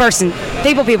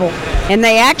people. And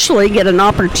they actually get an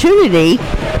opportunity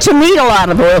to meet a lot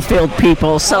of oil field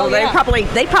people. So they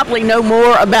probably know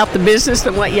more about the business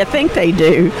than what you think they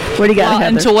do. What do you got,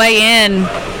 Heather? And to weigh in,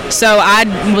 so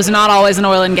I was not always in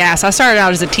oil and gas. I started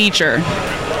out as a teacher.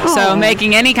 So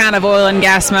making any kind of oil and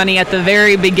gas money at the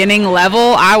very beginning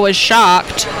level, I was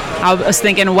shocked. I was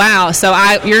thinking, wow, so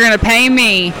you're going to pay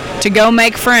me to go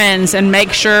make friends and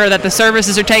make sure that the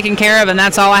services are taken care of, and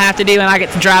that's all I have to do, and I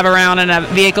get to drive around in a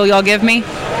vehicle y'all give me?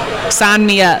 Sign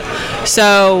me up.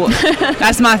 So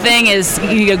that's my thing, is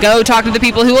you go talk to the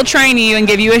people who will train you and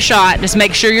give you a shot. Just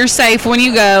make sure you're safe when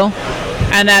you go,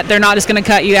 and that they're not just going to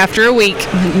cut you after a week.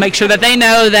 Make sure that they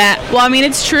know that,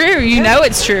 it's true. You know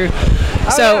it's true.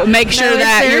 So make sure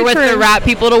that you're with the right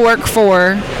people to work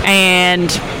for, and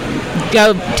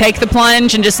go take the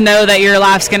plunge, and just know that your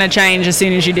life's going to change as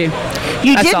soon as you do.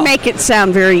 You did make it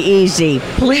sound very easy.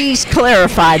 Please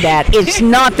clarify that. It's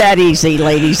not that easy,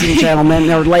 ladies and gentlemen,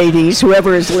 or ladies,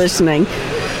 whoever is listening.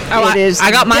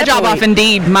 I got my job off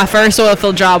Indeed. My first oil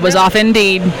field job was off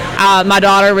Indeed. My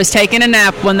daughter was taking a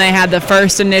nap when they had the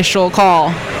first initial call.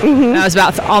 That was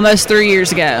about almost 3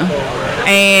 years ago.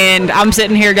 And I'm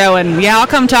sitting here going, I'll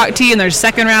come talk to you. And there's a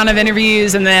second round of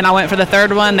interviews. And then I went for the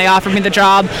third one. They offered me the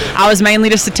job. I was mainly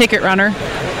just a ticket runner.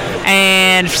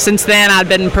 And since then, I've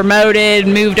been promoted,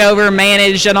 moved over,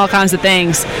 managed, and all kinds of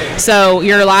things. So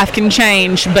your life can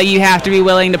change, but you have to be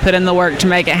willing to put in the work to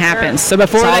make it happen. So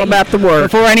it's all about the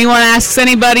work. Before anyone asks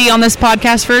anybody on this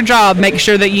podcast for a job, make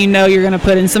sure that you know you're going to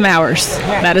put in some hours.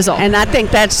 That is all. And I think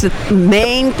that's the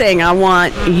main thing I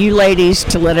want you ladies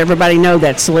to let everybody know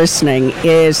that's listening,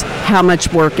 is how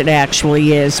much work it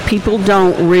actually is. People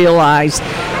don't realize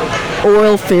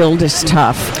oil field is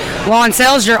tough. Well, in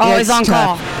sales, you're always on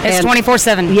call. It's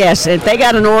 24/7. Yes, if they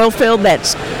got an oil field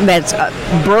that's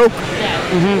broke,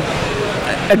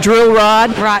 a drill rod,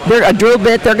 a drill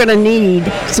bit, they're going to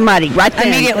need somebody right then.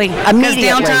 Immediately. Because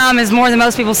downtime is more than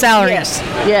most people's salary.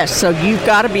 Yes. So you've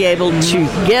got to be able to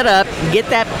get up, get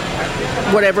that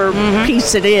whatever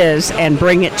piece it is, and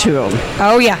bring it to them.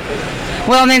 Oh, yeah.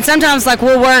 Well, and then sometimes,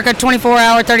 we'll work a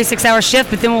 24-hour, 36-hour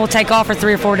shift, but then we'll take off for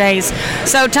 3 or 4 days.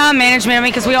 So time management,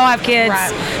 because we all have kids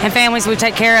and families we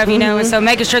take care of, and so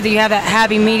making sure that you have that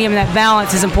happy medium, that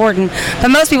balance is important. But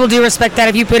most people do respect that.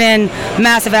 If you put in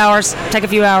massive hours, take a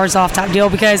few hours off type deal,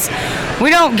 because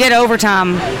we don't get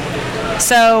overtime.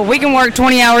 So we can work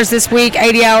 20 hours this week,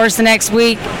 80 hours the next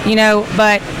week,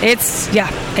 but it's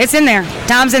in there.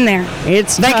 Time's in there.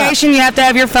 It's vacation. Tough. You have to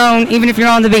have your phone, even if you're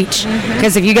on the beach,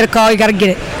 because if you get a call, you got to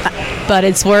get it. But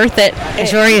it's worth it. It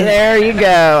sure is. There you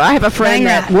go. I have a friend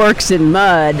that works in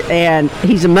mud, and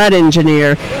he's a mud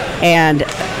engineer, and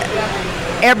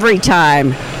every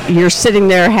time you're sitting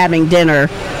there having dinner,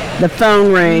 the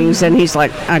phone rings, and he's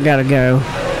like, I got to go.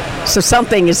 So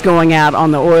something is going out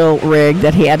on the oil rig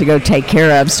that he had to go take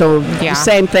care of. So the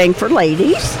same thing for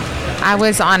ladies. I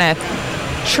was on a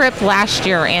trip last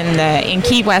year in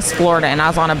Key West, Florida, and I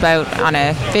was on a boat on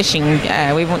a fishing.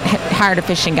 We hired a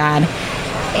fishing guide,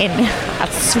 and I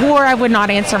swore I would not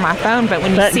answer my phone. But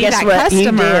when you see that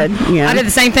customer, I did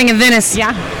the same thing in Venice.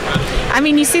 Yeah. I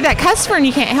mean, you see that customer and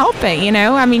you can't help it, you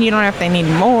know. I mean, you don't know if they need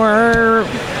more,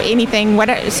 anything,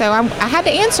 whatever. So I had to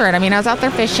answer it. I mean, I was out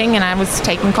there fishing and I was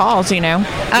taking calls, you know.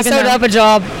 I sewed up a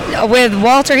job with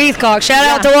Walter Heathcock. Shout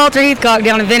out to Walter Heathcock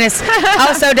down in Venice. I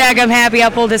was so daggum happy. I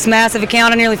pulled this massive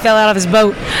account. I nearly fell out of his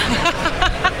boat.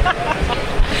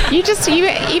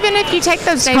 Even if you take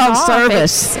those days off,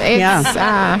 service.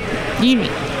 I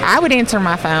would answer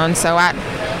my phone. So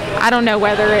I don't know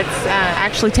whether it's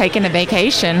actually taking a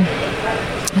vacation.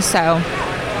 So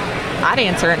I'd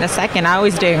answer it in a second. I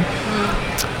always do.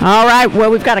 All right.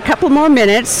 Well, we've got a couple more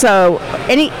minutes. So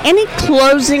any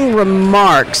closing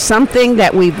remarks, something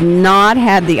that we've not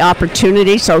had the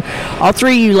opportunity. So all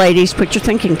three of you ladies, put your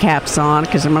thinking caps on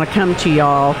because I'm going to come to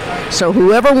y'all. So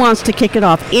whoever wants to kick it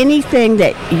off, anything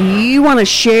that you want to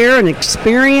share, an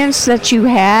experience that you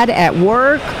had at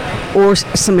work, or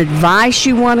some advice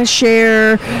you want to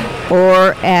share,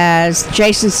 or as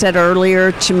Jason said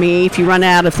earlier to me, if you run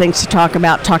out of things to talk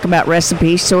about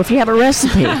recipes. So if you have a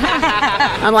recipe,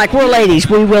 I'm like, we're ladies,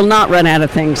 we will not run out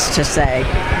of things to say.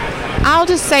 I'll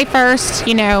just say first,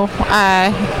 you know,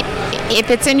 if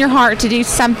it's in your heart to do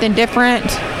something different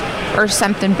or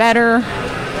something better,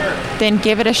 then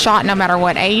give it a shot no matter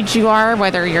what age you are,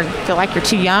 whether you feel like you're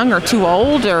too young or too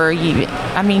old, or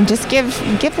just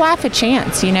give life a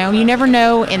chance, you know. You never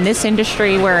know in this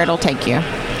industry where it'll take you.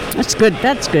 That's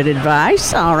good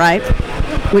advice. All right.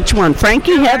 Which one?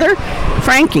 Frankie, Heather?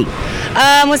 Frankie.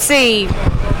 Let's see.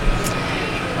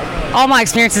 All my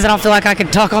experiences, I don't feel like I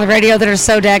could talk on the radio that are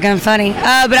so daggone funny.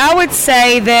 But I would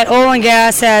say that oil and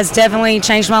gas has definitely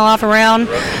changed my life around.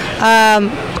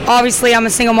 Obviously, I'm a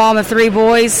single mom of 3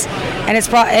 boys, and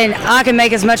and I can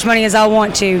make as much money as I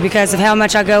want to because of how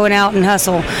much I go out and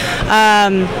hustle.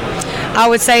 I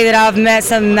would say that I've met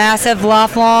some massive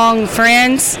lifelong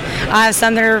friends. I have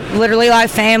some that are literally like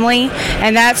family,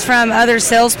 and that's from other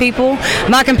salespeople.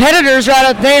 My competitors right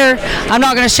up there, I'm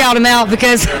not going to shout them out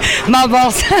because my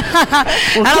boss, I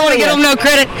don't want to give them no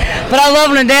credit, but I love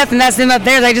them to death, and that's them up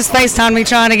there. They just FaceTime me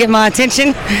trying to get my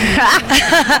attention.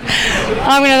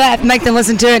 I'm going to make them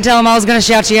listen to it and tell them I was going to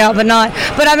shout you out, but not.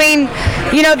 But I mean,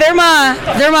 you know, they're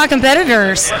my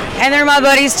competitors, and they're my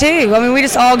buddies too. I mean, we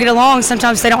just all get along.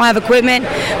 Sometimes they don't have equipment.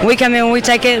 We come in, we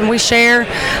take it, and we share.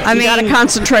 You got to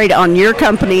concentrate on your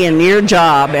company and your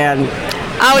job, and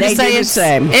I would just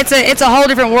say it's a whole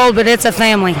different world, but it's a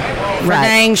family, for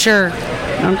dang sure.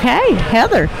 Okay,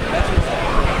 Heather.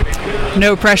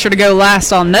 No pressure to go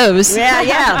last on those.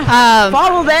 Yeah.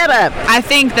 Follow that up. I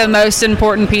think the most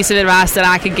important piece of advice that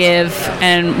I could give,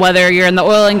 and whether you're in the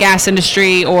oil and gas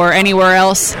industry or anywhere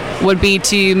else, would be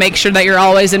to make sure that you're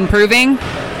always improving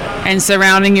and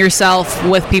surrounding yourself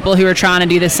with people who are trying to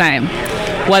do the same.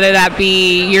 Whether that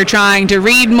be you're trying to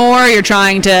read more, you're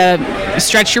trying to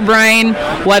stretch your brain,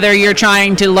 whether you're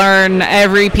trying to learn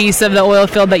every piece of the oil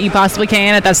field that you possibly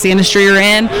can, if that's the industry you're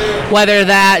in, whether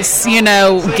that's, you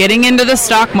know, getting into the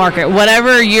stock market,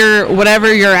 whatever you're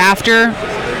after,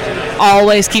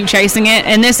 always keep chasing it.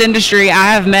 In this industry,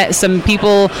 I have met some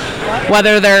people,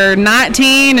 whether they're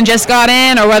 19 and just got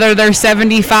in, or whether they're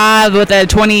 75 with a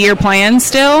 20-year plan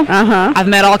still. I've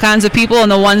met all kinds of people,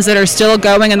 and the ones that are still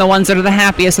going and the ones that are the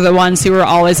happiest are the ones who are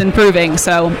always improving.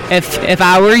 So if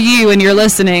I were you and you're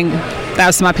listening,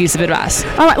 that's my piece of advice.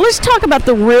 All right, let's talk about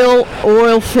the real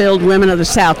oil field women of the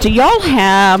South. Do y'all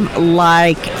have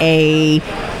like I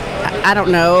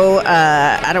don't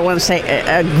want to say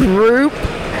a group?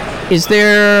 Is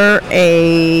there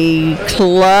a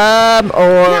club,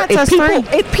 or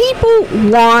if people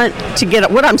want to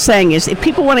get, what I'm saying is, if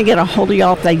people want to get a hold of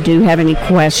y'all, if they do have any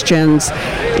questions,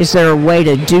 is there a way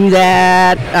to do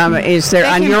that? Is there?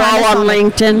 And you're all on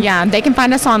LinkedIn. Yeah, they can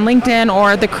find us on LinkedIn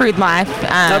or the Crude Life.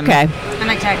 Okay.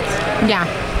 And I tagged. Yeah.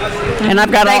 And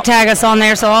I've got they tag us on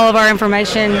there, so all of our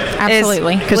information.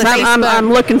 Absolutely. Because I'm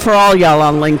looking for all y'all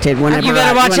on LinkedIn. Whenever you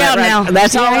better watch out now.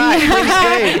 That's all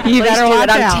right. You better watch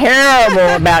out. I'm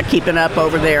terrible about keeping up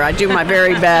over there. I do my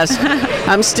very best.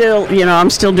 I'm still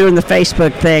doing the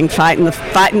Facebook thing, fighting the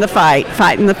fight.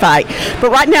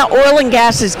 But right now, oil and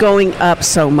gas is going up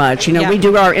so much. You know, we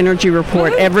do our energy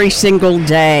report every single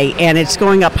day, and it's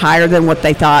going up higher than what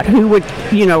they thought. Who would,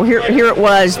 here it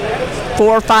was 4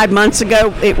 or 5 months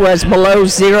ago, it was below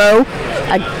zero.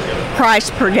 price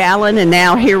per gallon, and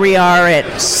now here we are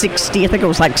at 60. I think it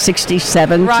was like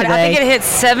 67 Right, today. I think it hit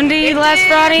 70 last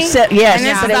Friday. Yes, and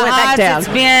this but is it the went back highest down. it's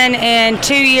been in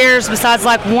 2 years, besides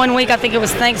like 1 week. I think it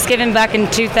was Thanksgiving back in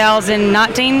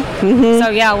 2019. So,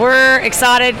 yeah, we're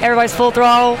excited. Everybody's full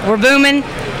throttle. We're booming.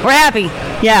 We're happy.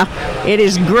 Yeah, it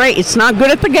is great. It's not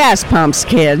good at the gas pumps,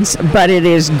 kids, but it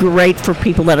is great for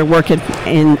people that are working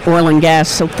in oil and gas.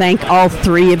 So thank all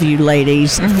three of you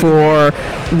ladies for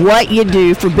what you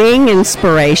do, for being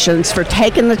inspirations, for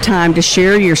taking the time to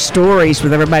share your stories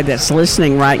with everybody that's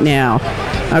listening right now.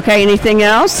 Okay, anything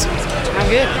else? I'm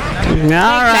good.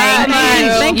 All right.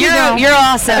 Thank you. You're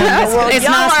awesome. It's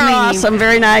y'all nice are meeting you. awesome.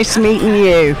 Very nice meeting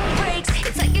you.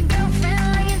 It's like your girlfriend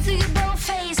lying through your bold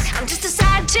face. I'm just a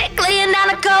side chick laying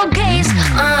down a cold case.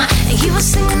 And he was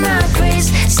singing my praise,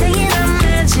 saying I'm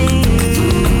magic.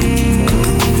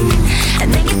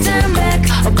 And then you turn back,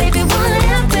 oh baby, what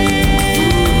happened?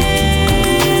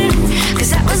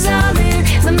 'Cause that was all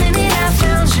in the minute I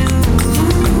found you.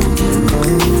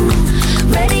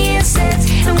 Ready and set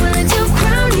and willing to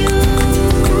crown you.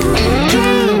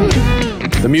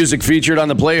 The music featured on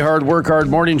the Play Hard, Work Hard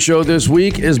morning show this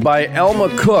week is by Elma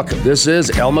Cook. This is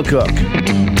Elma Cook.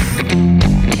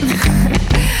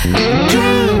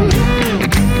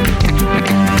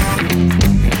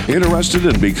 Interested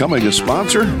in becoming a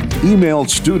sponsor? Email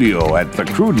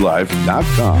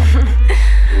studio@thecrudelife.com.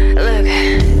 Look,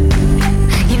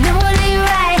 you know what ain't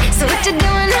right. So what you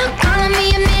doing now? Calling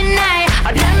me at midnight.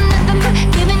 I've done nothing but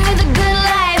giving you the good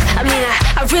life. I mean,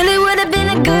 I really would have been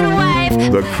a good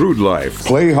wife. The Crude Life,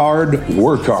 Play Hard,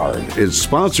 Work Hard, is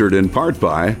sponsored in part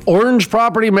by Orange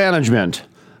Property Management.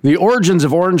 The origins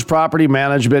of Orange Property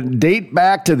Management date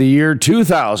back to the year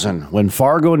 2000, when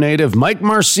Fargo native Mike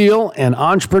Marcille, an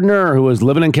entrepreneur who was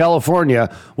living in California,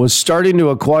 was starting to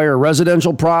acquire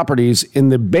residential properties in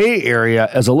the Bay Area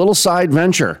as a little side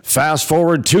venture. Fast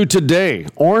forward to today,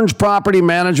 Orange Property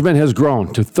Management has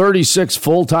grown to 36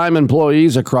 full-time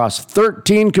employees across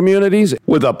 13 communities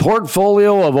with a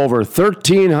portfolio of over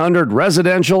 1,300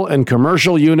 residential and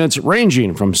commercial units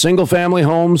ranging from single-family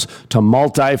homes to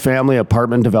multi-family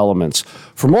apartment developments.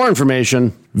 For more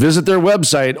information, visit their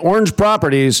website,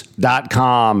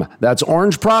 orangeproperties.com. That's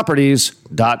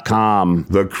orangeproperties.com.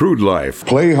 The Crude Life,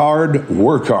 Play Hard,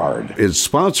 Work Hard, is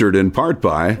sponsored in part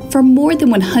by For more than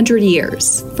 100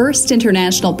 years, First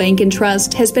International Bank and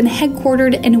Trust has been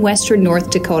headquartered in western North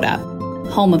Dakota,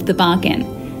 home of the Bakken.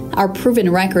 Our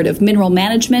proven record of mineral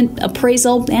management,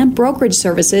 appraisal, and brokerage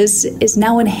services is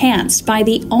now enhanced by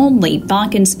the only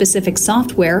Bakken-specific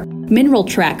software, Mineral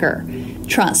Tracker.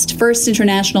 Trust First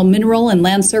International Mineral and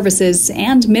Land Services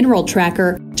and Mineral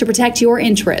Tracker to protect your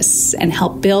interests and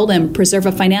help build and preserve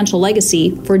a financial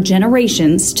legacy for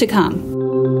generations to come.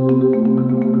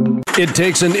 It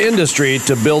takes an industry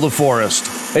to build a forest.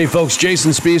 Hey folks,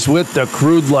 Jason Spees with The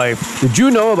Crude Life. Did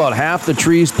you know about half the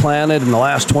trees planted in the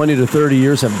last 20 to 30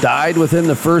 years have died within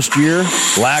the first year?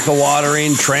 Lack of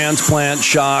watering, transplant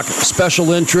shock,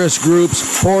 special interest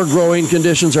groups, poor growing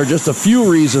conditions are just a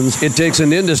few reasons it takes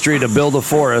an industry to build a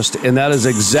forest, and that is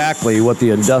exactly what the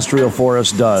industrial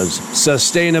forest does.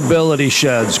 Sustainability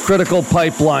sheds, critical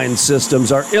pipeline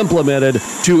systems are implemented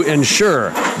to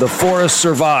ensure the forest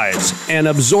survives and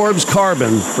absorbs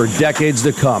carbon for decades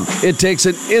to come. It takes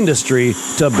an industry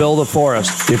to build a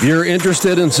forest. If you're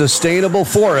interested in sustainable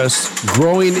forests,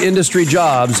 growing industry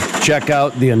jobs, check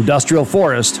out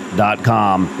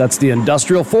theindustrialforest.com. That's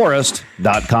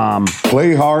theindustrialforest.com.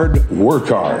 Play Hard, Work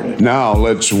Hard. Now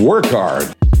let's work hard.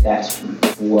 That's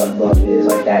what love is,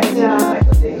 like that is like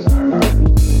the things are.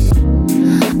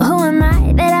 Who am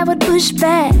I that I would push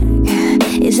back?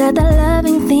 Is that the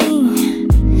loving thing?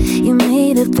 You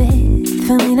made a bed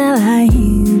for me to lie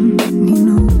in,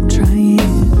 trying.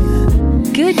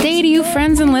 Good day to you,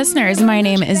 friends and listeners. My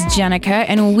name is Jenica,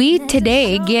 and we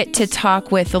today get to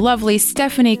talk with the lovely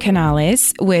Stephanie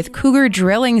Canales with Cougar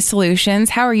Drilling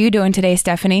Solutions. How are you doing today,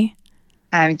 Stephanie?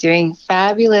 I'm doing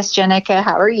fabulous, Jenica.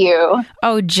 How are you?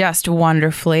 Oh, just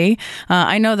wonderfully.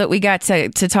 I know that we got to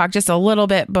talk just a little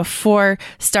bit before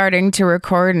starting to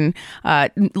record, and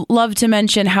love to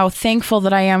mention how thankful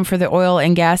that I am for the oil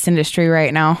and gas industry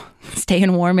right now.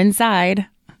 Staying warm inside.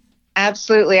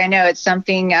 Absolutely. I know it's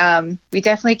something we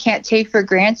definitely can't take for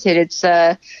granted. It's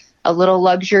a little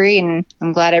luxury, and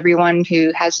I'm glad everyone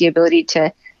who has the ability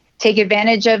to take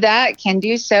advantage of that can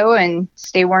do so and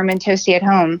stay warm and toasty at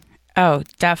home. Oh,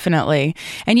 definitely.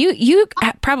 And you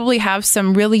probably have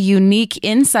some really unique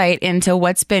insight into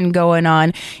what's been going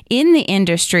on in the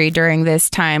industry during this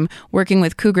time working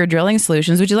with Cougar Drilling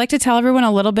Solutions. Would you like to tell everyone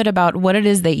a little bit about what it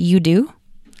is that you do?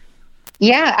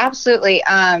 Yeah, absolutely.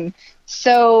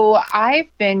 So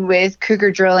I've been with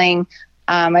Cougar Drilling.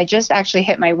 I just actually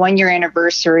hit my 1-year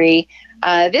anniversary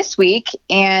this week.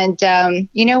 And,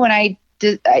 when I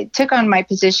took on my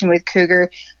position with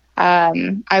Cougar,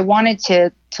 I wanted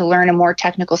to learn a more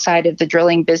technical side of the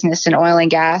drilling business in oil and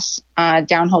gas,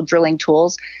 downhole drilling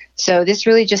tools. So this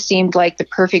really just seemed like the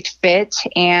perfect fit.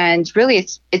 And really,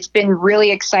 it's been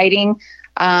really exciting.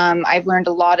 I've learned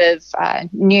a lot of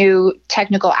new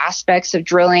technical aspects of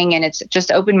drilling, and it's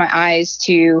just opened my eyes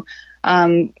to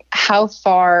how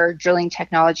far drilling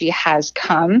technology has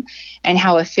come and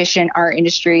how efficient our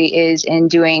industry is in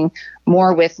doing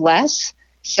more with less.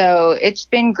 So it's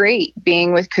been great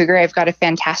being with Cougar. I've got a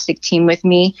fantastic team with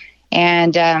me,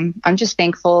 and I'm just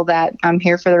thankful that I'm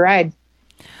here for the ride.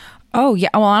 Oh, yeah.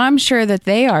 Well, I'm sure that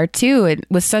they are too. It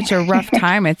was such a rough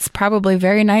time. It's probably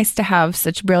very nice to have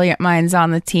such brilliant minds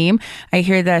on the team. I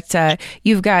hear that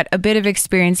you've got a bit of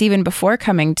experience even before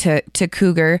coming to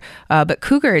Cougar. But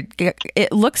Cougar,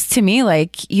 it looks to me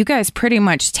like you guys pretty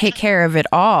much take care of it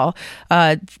all,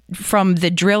 from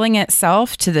the drilling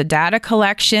itself to the data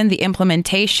collection, the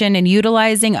implementation and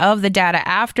utilizing of the data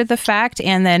after the fact,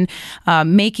 and then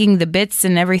making the bits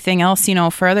and everything else,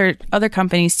 for other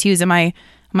companies to use. Am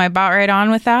I about right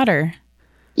on with that, or?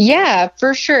 Yeah,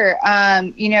 for sure.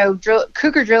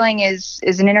 Cougar Drilling is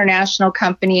an international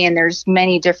company, and there's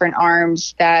many different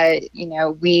arms that,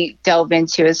 we delve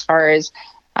into as far as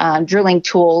drilling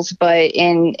tools. But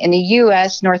in the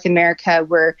U.S., North America,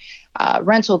 we're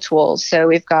rental tools. So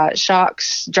we've got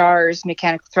shocks, jars,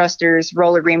 mechanical thrusters,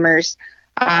 roller reamers.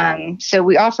 So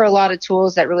we offer a lot of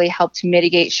tools that really help to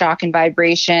mitigate shock and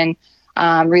vibration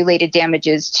related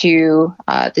damages to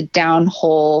the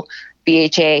downhole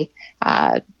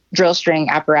BHA drill string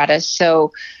apparatus.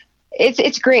 So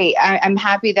it's great. I'm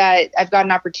happy that I've got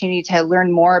an opportunity to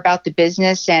learn more about the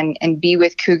business and be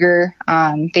with Cougar.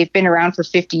 They've been around for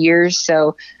 50 years.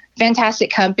 So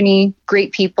fantastic company,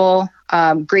 great people,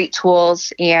 great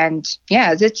tools. And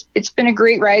yeah, it's been a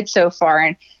great ride so far.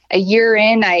 And a year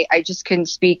in, I just couldn't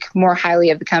speak more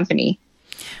highly of the company.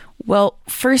 Well,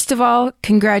 first of all,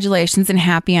 congratulations and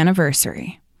happy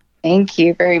anniversary. Thank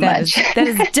you very much. That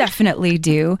is definitely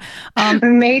due. We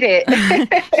made it.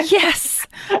 Yes.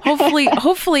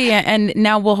 Hopefully, and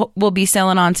now we'll be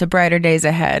sailing on to brighter days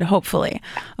ahead, hopefully.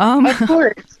 Of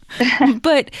course.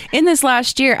 But in this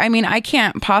last year, I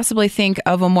can't possibly think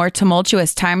of a more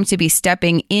tumultuous time to be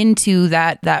stepping into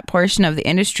that portion of the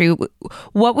industry.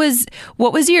 What was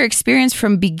your experience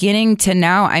from beginning to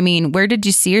now? Where did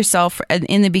you see yourself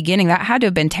in the beginning? That had to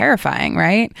have been terrifying,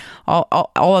 right?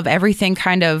 All of everything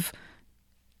kind of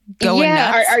going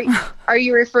nuts. Are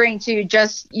you referring to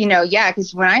just,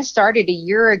 because when I started a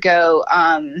year ago,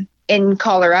 in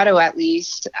Colorado, at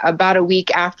least about a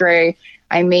week after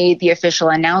I made the official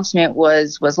announcement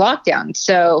was lockdown.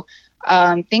 So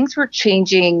things were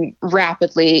changing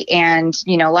rapidly, and,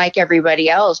 like everybody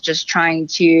else, just trying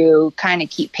to kind of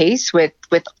keep pace with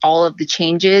all of the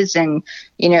changes, and,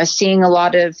 seeing a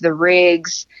lot of the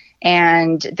rigs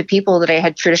and the people that I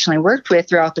had traditionally worked with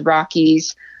throughout the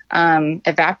Rockies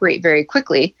evaporate very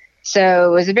quickly.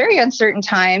 So it was a very uncertain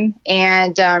time,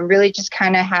 and really just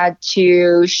kind of had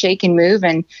to shake and move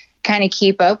and kind of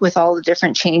keep up with all the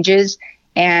different changes.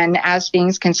 And as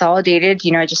things consolidated,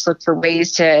 I just looked for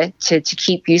ways to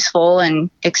keep useful and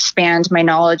expand my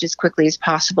knowledge as quickly as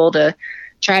possible to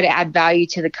try to add value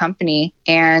to the company.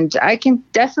 And I can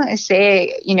definitely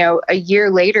say, a year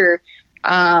later,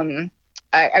 I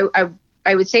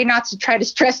would say not to try to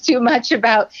stress too much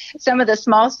about some of the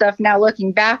small stuff now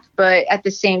looking back, but at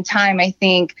the same time, I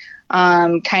think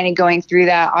kind of going through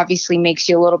that obviously makes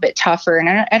you a little bit tougher.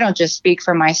 And I don't just speak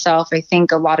for myself. I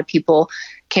think a lot of people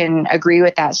can agree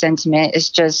with that sentiment. It's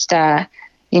just,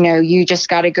 you just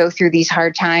got to go through these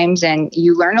hard times, and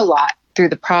you learn a lot through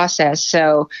the process.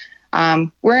 So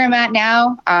where I'm at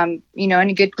now, in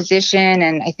a good position,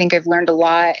 and I think I've learned a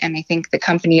lot, and I think the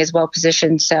company is well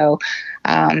positioned. So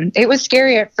it was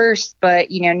scary at first, but,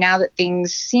 now that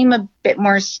things seem a bit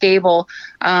more stable,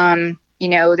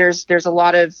 there's a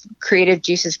lot of creative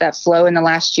juices that flow in the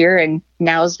last year, and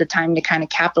now is the time to kind of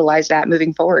capitalize that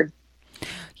moving forward.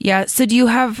 Yeah. So do you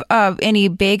have any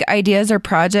big ideas or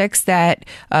projects that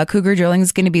Cougar Drilling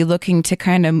is going to be looking to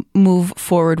kind of move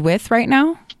forward with right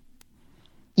now?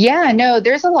 Yeah, no,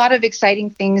 there's a lot of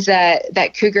exciting things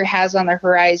that Cougar has on the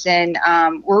horizon.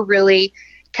 We're really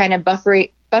kind of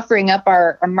buffering up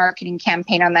our marketing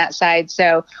campaign on that side.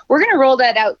 So we're going to roll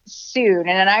that out soon.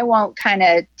 And I won't kind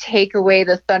of take away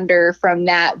the thunder from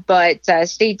that, but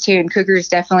stay tuned. Cougar's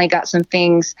definitely got some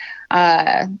things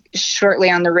shortly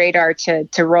on the radar to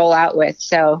roll out with.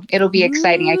 So it'll be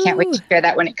exciting. I can't wait to share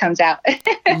that when it comes out.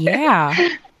 Yeah.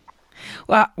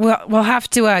 Well, we'll have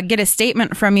to get a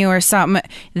statement from you or something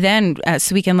then,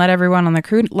 so we can let everyone on the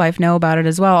Crude Life know about it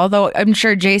as well. Although I'm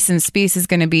sure Jason Spees is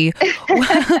going to be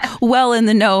well in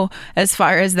the know as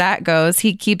far as that goes.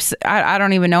 He keeps, I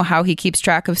don't even know how he keeps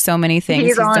track of so many things.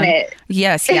 He's on it.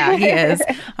 Yes, yeah, he is.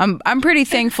 I'm pretty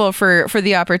thankful for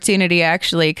the opportunity,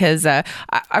 actually, because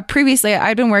previously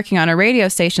I'd been working on a radio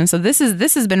station, so this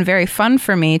has been very fun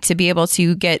for me to be able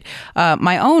to get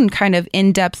my own kind of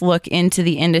in-depth look into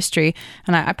the industry.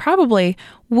 And I probably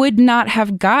would not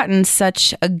have gotten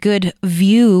such a good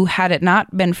view had it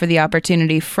not been for the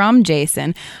opportunity from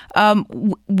Jason.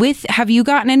 Have you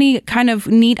gotten any kind of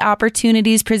neat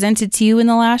opportunities presented to you in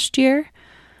the last year?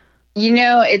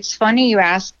 It's funny you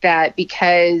ask that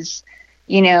because,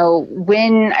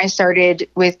 when I started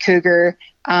with Cougar,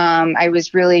 I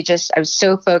was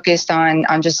so focused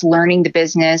on just learning the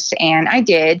business, and I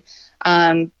did.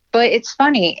 But it's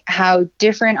funny how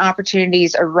different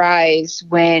opportunities arise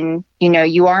when,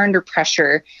 you are under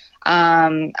pressure.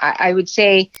 I would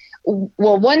say,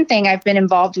 well, one thing I've been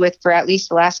involved with for at least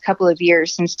the last couple of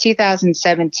years, since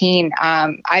 2017,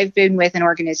 I've been with an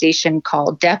organization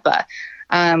called DEPA,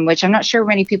 which I'm not sure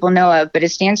many people know of, but it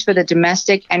stands for the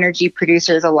Domestic Energy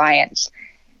Producers Alliance.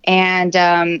 And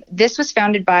this was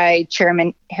founded by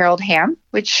Chairman Harold Hamm,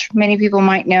 which many people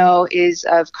might know is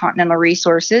of Continental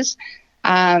Resources.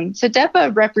 So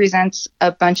DEPA represents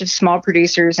a bunch of small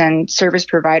producers and service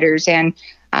providers. And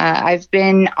I've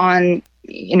been on,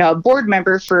 a board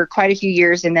member for quite a few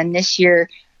years. And then this year,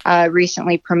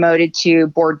 recently promoted to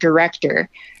board director.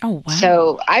 Oh, wow.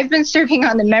 So I've been serving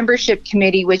on the membership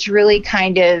committee, which really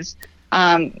kind of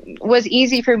was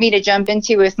easy for me to jump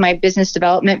into with my business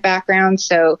development background.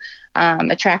 So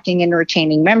attracting and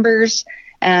retaining members.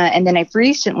 And then I've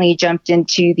recently jumped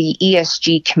into the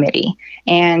ESG committee.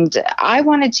 And I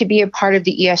wanted to be a part of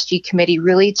the ESG committee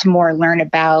really to more learn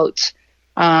about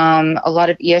a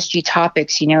lot of ESG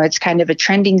topics. It's kind of a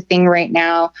trending thing right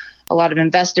now. A lot of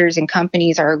investors and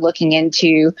companies are looking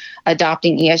into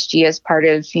adopting ESG as part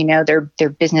of, their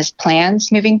business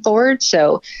plans moving forward.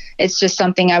 So it's just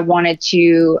something I wanted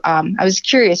to, I was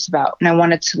curious about and I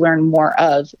wanted to learn more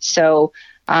of. So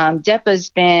DEPA's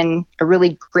been a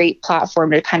really great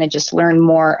platform to kind of just learn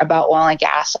more about oil and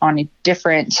gas on a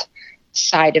different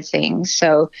side of things.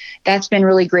 So that's been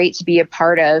really great to be a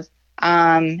part of.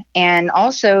 And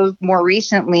also more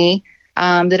recently,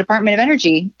 the Department of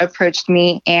Energy approached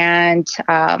me and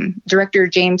Director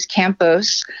James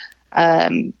Campos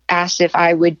asked if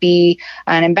I would be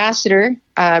an ambassador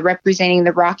representing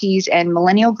the Rockies and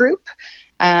Millennial Group.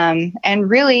 And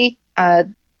really,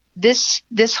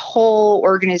 this whole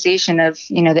organization of,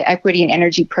 the Equity and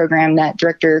Energy Program that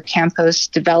Director Campos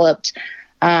developed,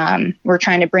 we're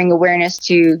trying to bring awareness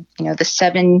to, the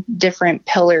 7 different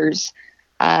pillars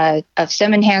of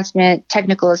STEM enhancement,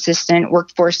 technical assistant,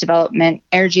 workforce development,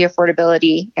 energy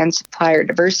affordability, and supplier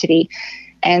diversity.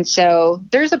 And so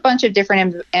there's a bunch of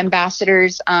different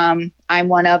ambassadors. I'm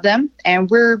one of them, and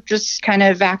we're just kind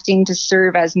of acting to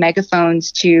serve as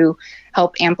megaphones to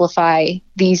help amplify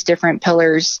these different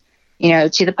pillars,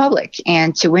 to the public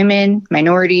and to women,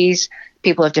 minorities,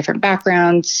 people of different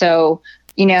backgrounds. So,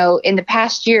 in the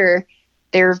past year,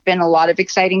 there have been a lot of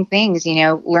exciting things,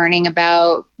 learning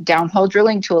about downhole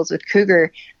drilling tools with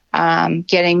Cougar,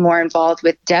 getting more involved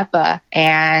with DEPA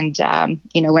and,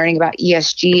 learning about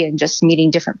ESG and just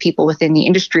meeting different people within the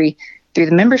industry through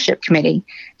the membership committee.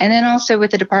 And then also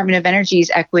with the Department of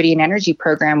Energy's Equity and Energy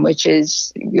Program, which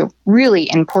is really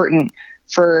important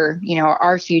for,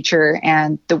 our future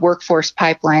and the workforce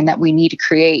pipeline that we need to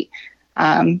create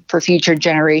for future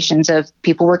generations of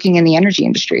people working in the energy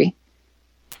industry.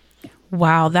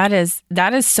 Wow, that is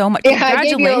so much. Yeah, Congratulations. I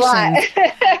gave you a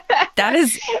lot. That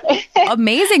is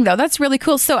amazing, though. That's really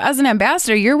cool. So as an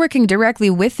ambassador, you're working directly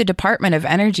with the Department of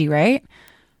Energy, right?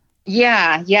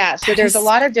 Yeah. So there's a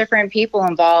lot of different people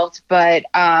involved, but,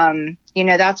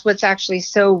 that's what's actually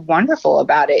so wonderful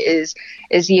about it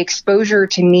is the exposure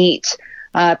to meet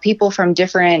people from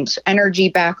different energy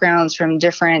backgrounds, from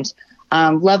different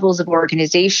levels of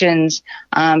organizations,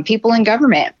 people in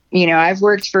government. I've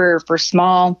worked for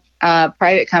small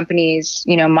private companies,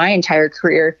 my entire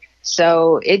career.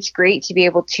 So it's great to be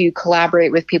able to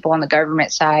collaborate with people on the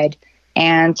government side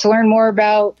and to learn more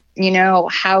about,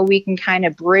 how we can kind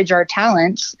of bridge our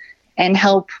talents and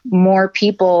help more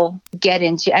people get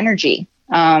into energy.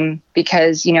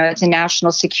 Because, it's a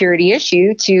national security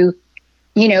issue to,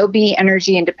 be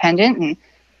energy independent and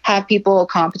have people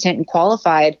competent and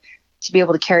qualified to be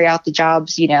able to carry out the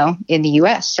jobs, in the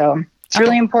U.S. So it's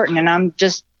really important. And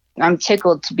I'm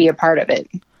tickled to be a part of it.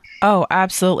 Oh,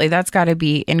 absolutely. That's got to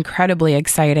be incredibly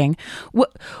exciting.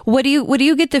 What do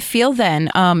you get to feel then?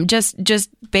 Just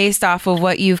based off of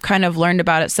what you've kind of learned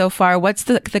about it so far, what's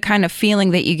the kind of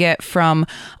feeling that you get from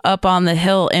up on the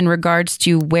hill in regards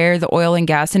to where the oil and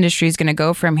gas industry is going to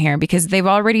go from here? Because they've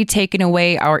already taken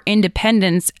away our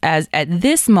independence as at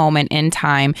this moment in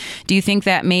time. Do you think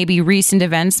that maybe recent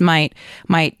events might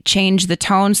change the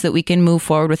tone so that we can move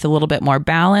forward with a little bit more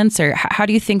balance? Or how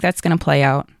do you think that's going to play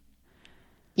out?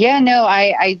 Yeah, no,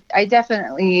 I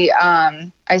definitely,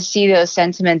 I see those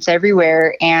sentiments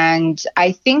everywhere. And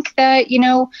I think that,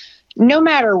 no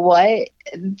matter what,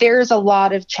 there's a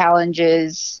lot of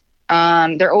challenges.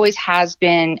 There always has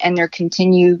been, and there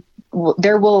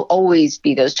will always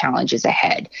be those challenges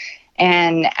ahead.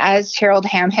 And as Harold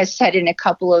Hamm has said in a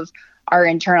couple of our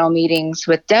internal meetings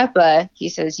with DEPA, he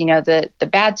says, the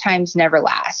bad times never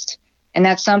last. And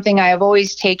that's something I have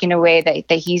always taken away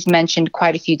that he's mentioned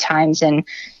quite a few times. And,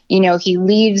 he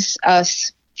leaves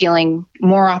us feeling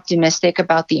more optimistic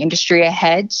about the industry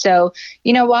ahead. So,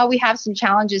 while we have some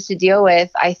challenges to deal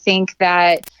with, I think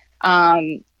that,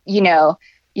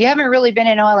 you haven't really been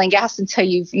in oil and gas until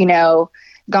you've,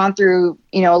 gone through,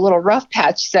 a little rough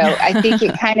patch. So I think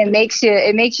it kind of makes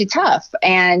you tough.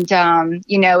 And,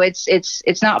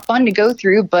 it's not fun to go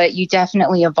through, but you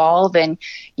definitely evolve and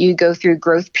you go through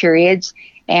growth periods.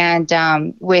 And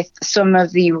with some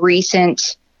of the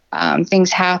recent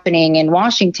things happening in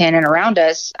Washington and around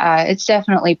us, it's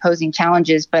definitely posing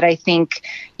challenges. But I think,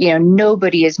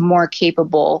 nobody is more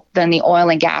capable than the oil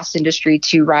and gas industry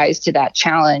to rise to that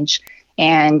challenge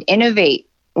and innovate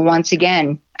once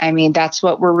again. I mean, that's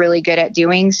what we're really good at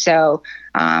doing. So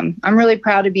I'm really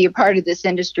proud to be a part of this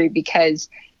industry because,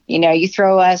 you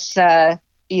throw us a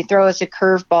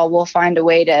curveball, we'll find a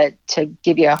way to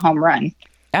give you a home run.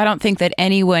 I don't think that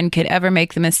anyone could ever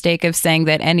make the mistake of saying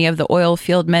that any of the oil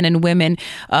field men and women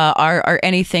are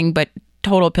anything but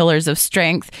total pillars of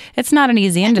strength. It's not an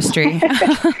easy industry.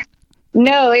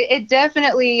 No, it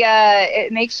definitely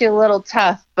it makes you a little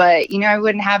tough, but I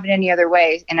wouldn't have it any other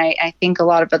way, and I think a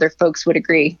lot of other folks would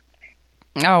agree.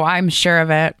 Oh, I'm sure of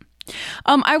it.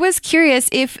 I was curious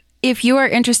if you are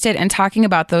interested in talking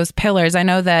about those pillars. I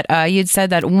know that you'd said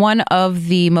that one of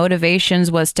the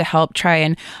motivations was to help try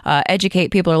and educate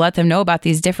people or let them know about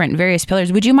these different various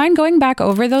pillars. Would you mind going back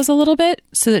over those a little bit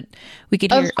so that we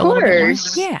could hear a little bit more?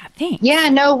 Yeah, thanks. Yeah,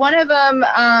 no, one of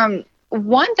them,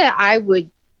 one that I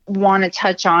would want to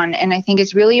touch on, and I think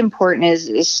is really important,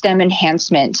 is STEM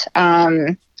enhancement.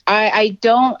 I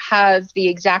don't have the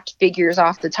exact figures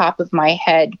off the top of my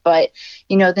head, but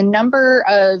the number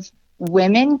of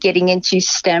women getting into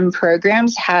STEM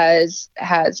programs has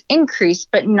increased,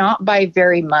 but not by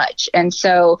very much. And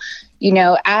so,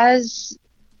 as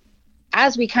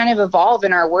we kind of evolve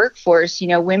in our workforce,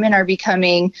 women are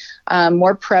becoming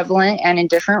more prevalent and in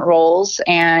different roles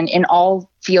and in all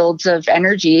fields of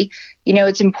energy.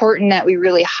 It's important that we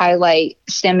really highlight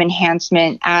STEM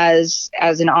enhancement as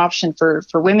an option for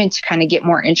women to kind of get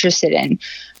more interested in.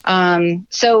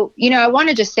 So, I want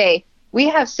to just say we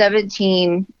have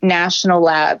 17 national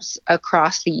labs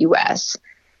across the U.S.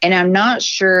 And I'm not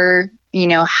sure,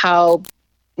 how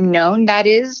known that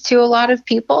is to a lot of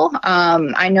people.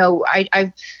 I know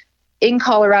I've in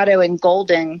Colorado in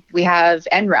Golden, we have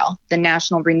NREL, the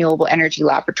National Renewable Energy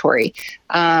Laboratory.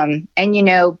 And,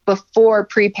 before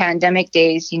pre-pandemic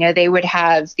days, they would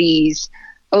have these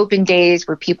open days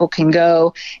where people can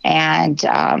go and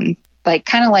kind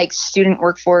of like student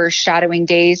workforce shadowing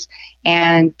days.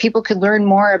 And people could learn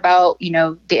more about,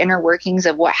 the inner workings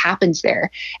of what happens there.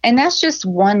 And that's just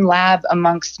one lab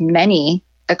amongst many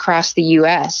across the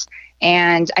U.S.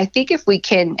 And I think if we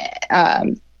can,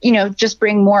 just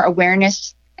bring more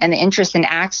awareness and the interest and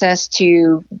access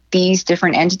to these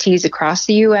different entities across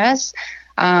the U.S.,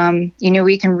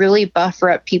 we can really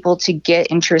buffer up people to get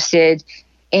interested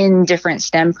in different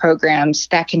STEM programs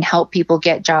that can help people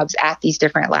get jobs at these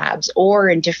different labs or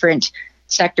in different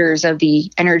sectors of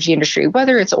the energy industry,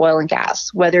 whether it's oil and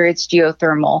gas, whether it's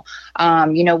geothermal,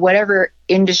 whatever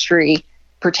industry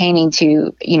pertaining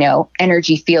to,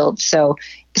 energy fields. So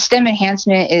STEM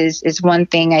enhancement is one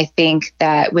thing I think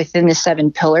that within the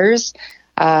 7 pillars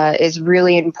is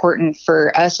really important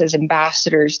for us as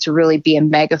ambassadors to really be a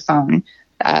megaphone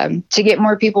to get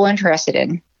more people interested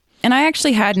in. And I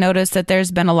actually had noticed that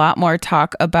there's been a lot more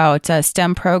talk about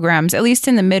STEM programs, at least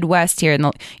in the Midwest here in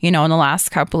the last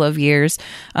couple of years.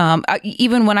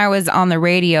 Even when I was on the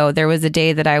radio, there was a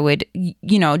day that I would,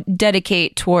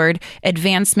 dedicate toward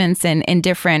advancements in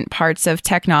different parts of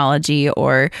technology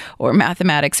or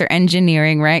mathematics or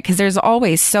engineering, right? Because there's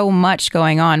always so much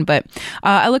going on. But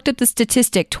I looked up the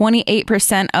statistic: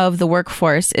 28% of the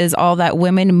workforce is all that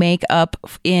women make up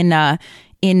in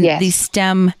the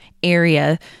STEM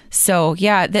area. So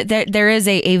yeah, there is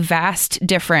a vast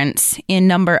difference in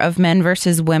number of men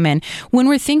versus women. When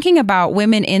we're thinking about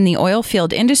women in the oil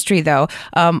field industry, though,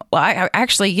 I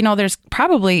actually, there's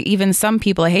probably even some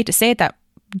people, I hate to say it, that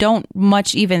don't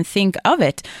much even think of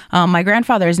it. My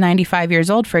grandfather is 95 years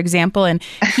old, for example, and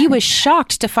he was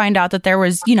shocked to find out that there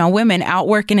was, women out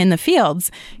working in the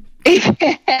fields.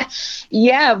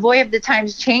 Yeah, boy, have the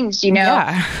times changed,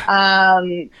 Yeah.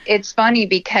 It's funny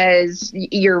because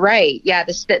you're right. Yeah,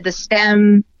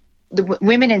 the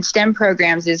women in STEM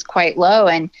programs is quite low,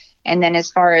 and then as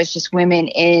far as just women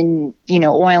in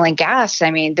oil and gas,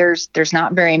 I mean, there's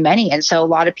not very many, and so a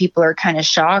lot of people are kind of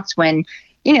shocked when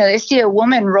they see a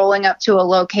woman rolling up to a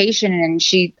location and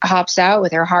she hops out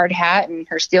with her hard hat and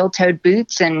her steel-toed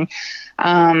boots, and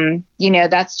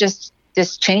that's just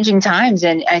this changing times.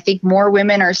 And I think more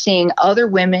women are seeing other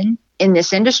women in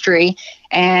this industry,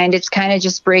 and it's kind of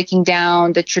just breaking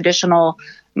down the traditional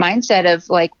mindset of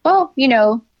like, well,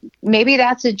 maybe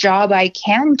that's a job I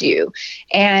can do.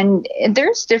 And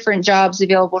there's different jobs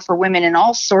available for women in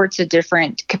all sorts of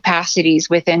different capacities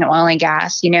within oil and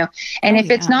gas, and if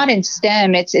it's not in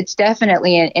STEM, it's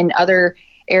definitely in other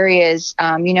areas,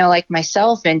 like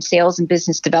myself in sales and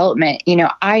business development.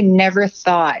 I never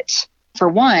thought, for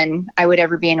one, I would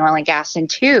ever be in oil and gas, and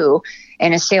two,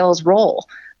 in a sales role.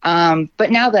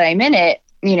 But now that I'm in it,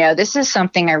 this is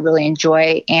something I really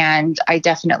enjoy, and I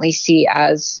definitely see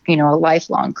as, a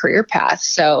lifelong career path.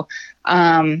 So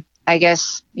I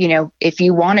guess, if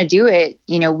you want to do it,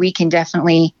 we can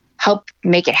definitely help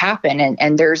make it happen.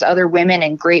 And there's other women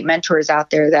and great mentors out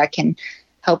there that can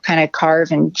help kind of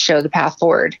carve and show the path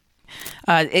forward.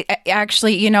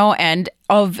 Actually, and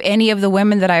of any of the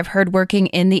women that I've heard working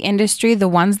in the industry, the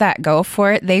ones that go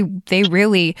for it, they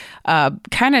really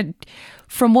kind of,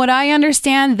 from what I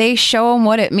understand, they show them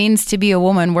what it means to be a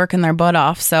woman working their butt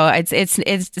off. So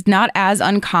it's not as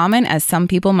uncommon as some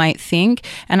people might think.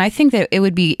 And I think that it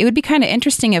would be kind of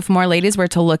interesting if more ladies were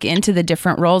to look into the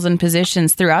different roles and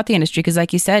positions throughout the industry. Because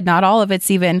like you said, not all of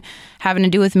it's even having to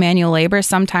do with manual labor.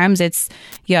 Sometimes it's,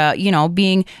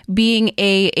 being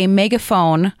a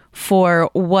megaphone for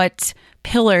what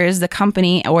pillars the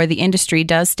company or the industry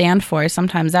does stand for.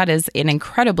 Sometimes that is an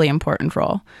incredibly important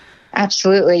role.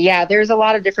 Absolutely. Yeah. There's a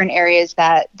lot of different areas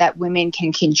that women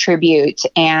can contribute.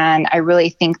 And I really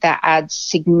think that adds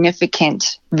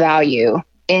significant value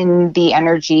in the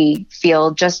energy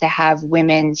field, just to have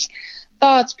women's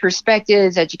thoughts,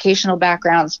 perspectives, educational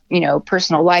backgrounds,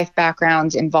 personal life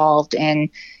backgrounds involved in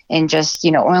just,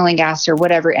 oil and gas or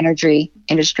whatever energy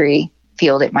industry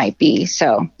field it might be.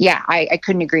 So yeah, I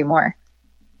couldn't agree more.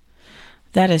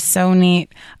 That is so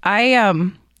neat.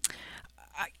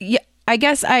 I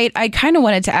guess I kind of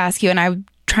wanted to ask you, and I'm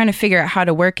trying to figure out how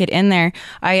to work it in there.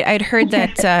 I'd heard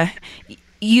that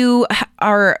you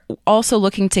are also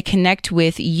looking to connect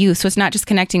with youth. So it's not just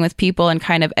connecting with people and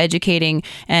kind of educating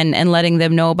and letting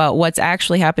them know about what's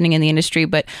actually happening in the industry.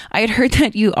 But I had heard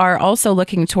that you are also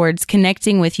looking towards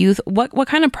connecting with youth. What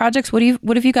kind of projects, what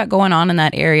have you got going on in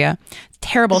that area?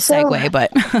 Terrible segue,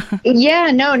 but yeah,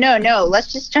 no.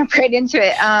 Let's just jump right into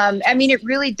it. I mean, it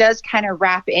really does kind of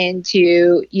wrap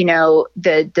into,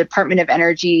 the Department of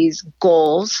Energy's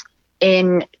goals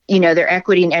in, their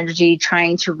equity and energy,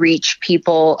 trying to reach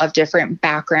people of different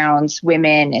backgrounds,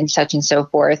 women and such and so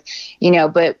forth,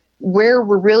 but where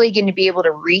we're really going to be able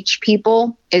to reach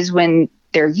people is when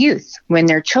they're youth, when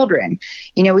they're children.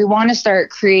 We want to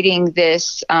start creating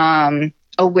this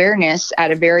awareness at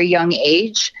a very young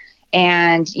age.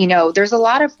 And, there's a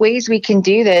lot of ways we can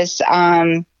do this.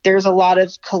 There's a lot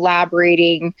of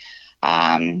collaborating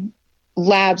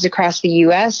labs across the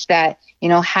U.S. that,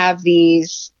 have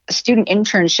these student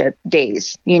internship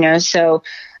days, so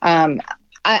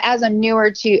as I'm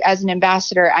newer as an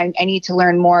ambassador, I need to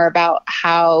learn more about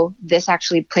how this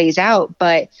actually plays out.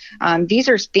 But these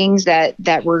are things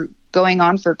that were going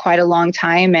on for quite a long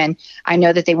time, and I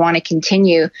know that they want to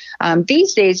continue.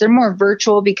 These days, they're more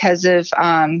virtual because of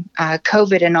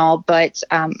COVID and all, but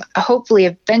hopefully,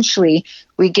 eventually,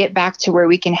 we get back to where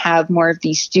we can have more of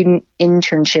these student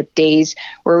internship days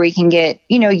where we can get,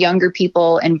 younger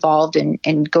people involved in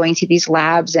going to these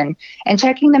labs and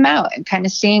checking them out and kind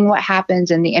of seeing what happens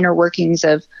in the inner workings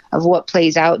of what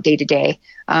plays out day to day.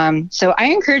 So I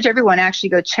encourage everyone to actually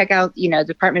go check out,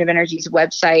 Department of Energy's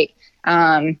website,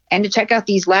 and to check out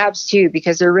these labs too,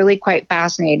 because they're really quite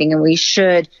fascinating, and we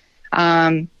should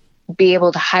be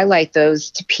able to highlight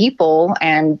those to people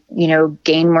and,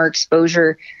 gain more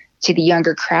exposure to the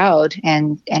younger crowd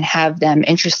and have them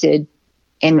interested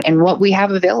in what we have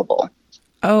available.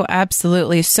 Oh,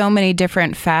 absolutely. So many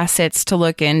different facets to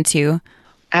look into.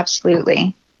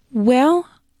 Absolutely. Well,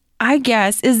 I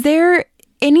guess, is there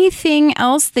anything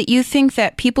else that you think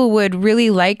that people would really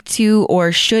like to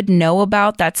or should know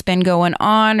about that's been going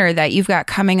on or that you've got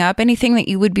coming up? Anything that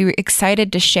you would be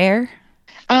excited to share?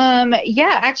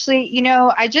 Yeah, actually,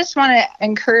 I just want to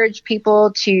encourage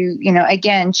people to,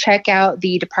 again, check out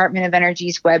the Department of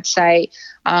Energy's website,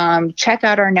 check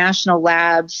out our national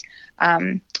labs.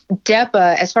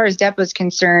 DEPA, as far as DEPA is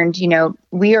concerned,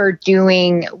 we are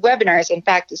doing webinars. In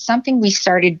fact, it's something we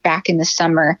started back in the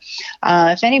summer.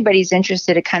 If anybody's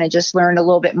interested to kind of just learn a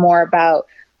little bit more about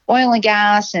oil and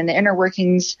gas and the inner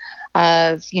workings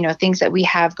of, things that we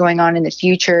have going on in the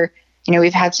future,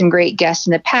 we've had some great guests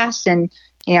in the past, and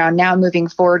now moving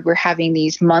forward, we're having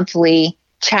these monthly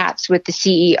chats with the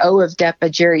CEO of DEPA,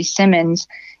 Jerry Simmons.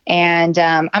 And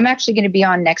I'm actually going to be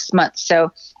on next month.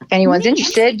 So if anyone's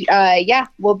interested,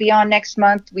 we'll be on next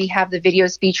month. We have the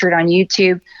videos featured on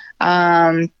YouTube.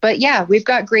 But yeah, we've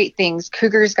got great things.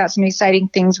 Cougar's got some exciting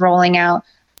things rolling out.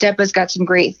 DEPA's got some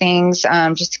great things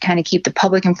just to kind of keep the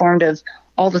public informed of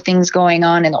all the things going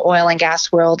on in the oil and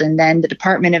gas world. And then the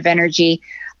Department of Energy,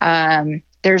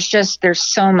 there's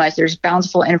so much, there's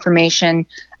bountiful information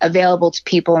available to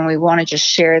people. And we want to just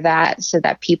share that so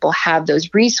that people have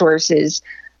those resources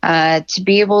to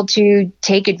be able to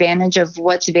take advantage of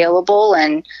what's available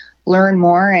and learn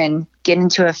more and get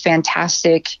into a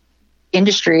fantastic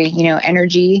industry,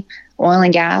 energy, oil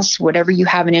and gas, whatever you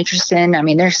have an interest in. I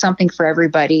mean, there's something for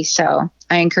everybody. So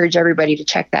I encourage everybody to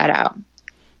check that out.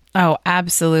 Oh,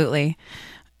 absolutely.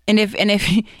 And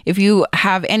if you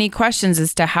have any questions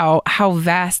as to how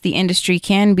vast the industry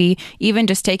can be, even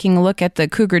just taking a look at the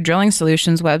Cougar Drilling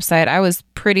Solutions website, I was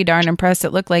pretty darn impressed. It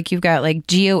looked like you've got like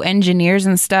geoengineers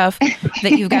and stuff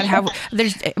that you've got to have.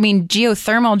 There's,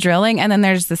 geothermal drilling, and then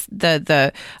there's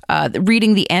the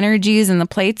reading the energies and the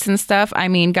plates and stuff. I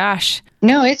mean, gosh.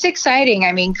 No, it's exciting.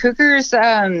 I mean, Cougar's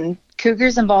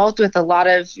involved with a lot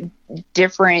of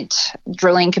different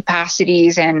drilling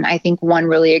capacities. And I think one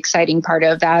really exciting part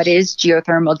of that is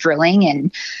geothermal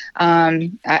drilling.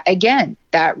 And again,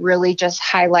 that really just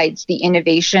highlights the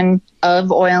innovation of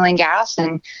oil and gas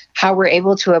and how we're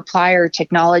able to apply our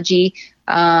technology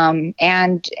and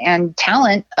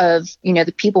talent of,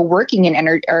 the people working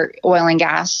in oil and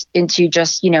gas into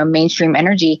just, mainstream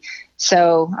energy.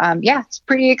 So, it's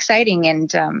pretty exciting.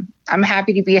 And I'm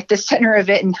happy to be at the center of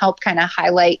it and help kind of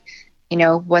highlight,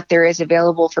 what there is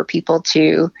available for people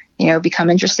to, become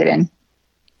interested in.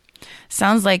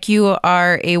 Sounds like you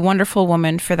are a wonderful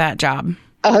woman for that job.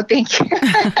 Oh, thank you.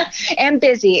 And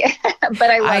busy, but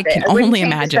I love it. I can only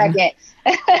imagine.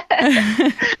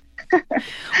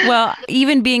 Well,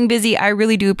 even being busy, I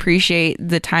really do appreciate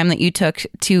the time that you took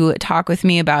to talk with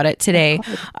me about it today.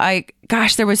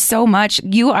 There was so much.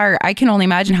 I can only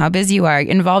imagine how busy you are,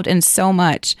 involved in so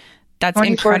much. That's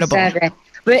incredible. 24/7.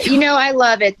 But, I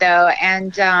love it, though.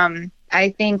 And I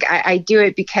think I do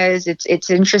it because it's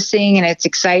interesting and it's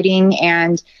exciting.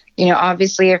 And,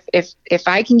 obviously, if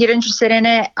I can get interested in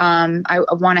it, I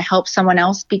want to help someone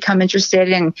else become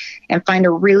interested and find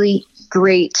a really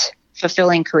great,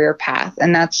 fulfilling career path.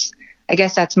 And I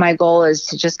guess that's my goal, is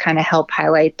to just kind of help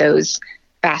highlight those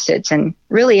facets. And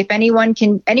really, if anyone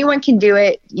can do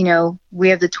it, we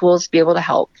have the tools to be able to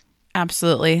help.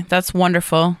 Absolutely. That's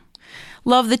wonderful.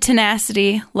 Love the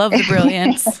tenacity, love the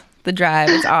brilliance, the drive.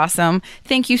 It's awesome.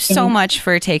 Thank you so much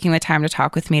for taking the time to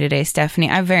talk with me today, Stephanie.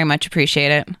 I very much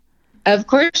appreciate it. Of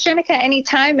course, Jenica,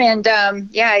 anytime. And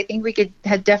I think we could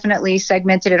have definitely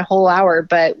segmented it a whole hour,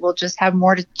 but we'll just have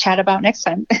more to chat about next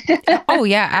time. Oh,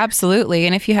 yeah, absolutely.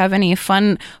 And if you have any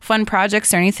fun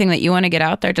projects or anything that you want to get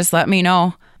out there, just let me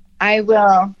know. I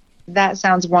will. That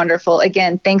sounds wonderful.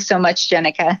 Again, thanks so much,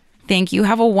 Jenica. Thank you.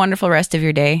 Have a wonderful rest of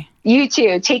your day. You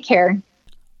too. Take care.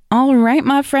 All right,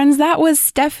 my friends, that was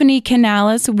Stephanie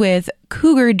Canales with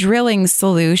Cougar Drilling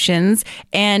Solutions.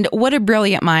 And what a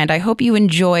brilliant mind. I hope you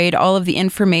enjoyed all of the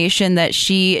information that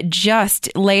she just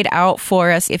laid out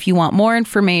for us. If you want more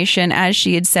information, as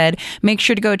she had said, make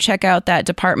sure to go check out that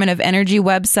Department of Energy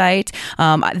website.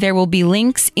 There will be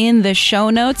links in the show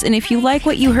notes. And if you like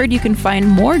what you heard, you can find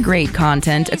more great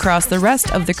content across the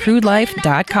rest of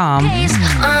thecrudelife.com.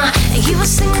 You were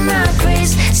singing our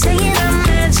praise, saying I'm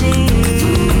magic.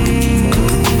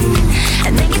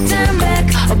 And then you turn back,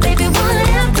 oh baby, what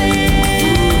happened?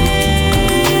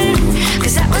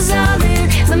 'Cause that was all in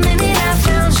the minute I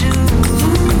found you.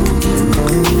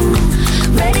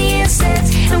 Ready and set,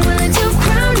 and willing to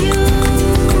crown you.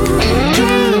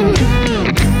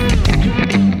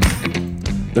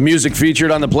 The music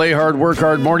featured on the Play Hard, Work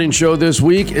Hard morning show this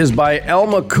week is by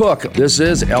Elma Cook. This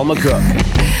is Elma Cook.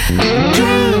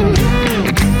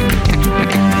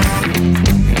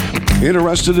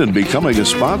 Interested in becoming a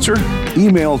sponsor?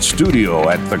 Email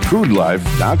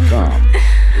studio@thecrudelife.com.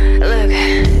 Look,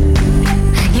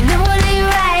 you know what ain't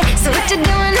right, so what you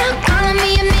doing now? Calling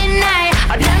me at midnight.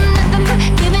 I've done nothing but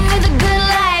giving you the good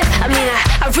life. I mean,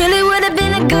 I really would have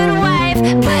been a good wife,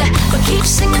 but keep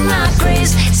singing my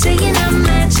praise, saying I'm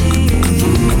magic.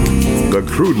 The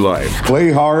Crude Life.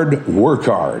 Play hard, work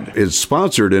hard. Is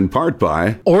sponsored in part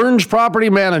by Orange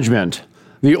Property Management.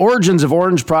 The origins of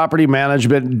Orange Property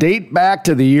Management date back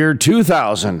to the year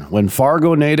 2000, when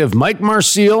Fargo native Mike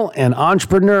Marcille, an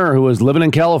entrepreneur who was living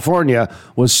in California,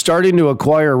 was starting to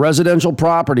acquire residential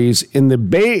properties in the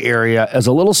Bay Area as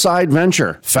a little side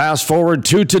venture. Fast forward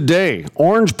to today,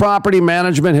 Orange Property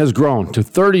Management has grown to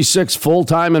 36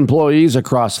 full-time employees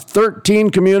across 13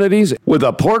 communities with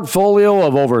a portfolio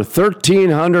of over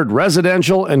 1,300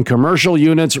 residential and commercial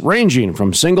units ranging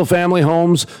from single-family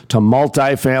homes to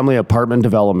multi-family apartment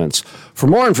developments. For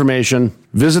more information,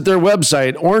 visit their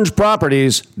website,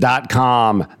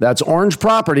 orangeproperties.com. That's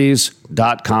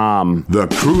orangeproperties.com. The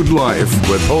Crude Life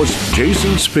with host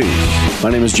Jason Spiess. My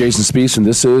name is Jason Spiess, and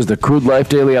this is the Crude Life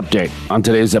Daily Update. On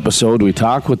today's episode, we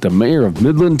talk with the mayor of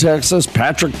Midland, Texas,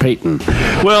 Patrick Payton.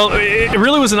 Well, it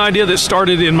really was an idea that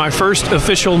started in my first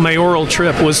official mayoral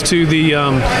trip, was to the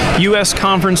U.S.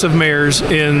 Conference of Mayors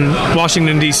in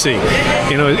Washington, D.C.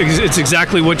 You know, it's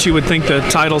exactly what you would think the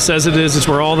title says it is. It's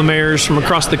where all the mayors from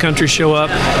across the country show up.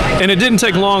 And it didn't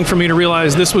take long for me to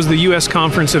realize this was the U.S.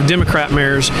 Conference of Democrat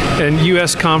Mayors and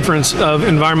U.S. Conference of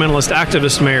Environmentalist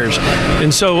Activist Mayors.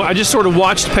 And so I just sort of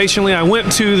watched patiently. I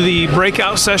went to the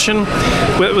breakout session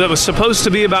that was supposed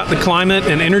to be about the climate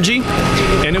and energy,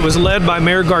 and it was led by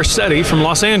Mayor Garcetti from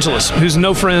Los Angeles, who's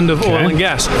no friend of oil and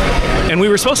gas. And we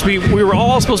were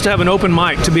all supposed to have an open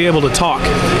mic to be able to talk.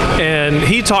 And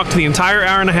he talked the entire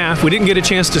hour and a half. We didn't get a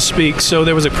chance to speak, so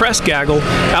there was a press gaggle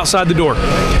outside the door.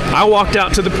 I walked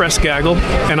out to the press gaggle,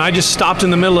 and I just stopped in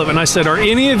the middle of it, and I said, are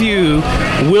any of you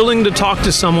willing to talk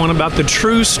to someone about the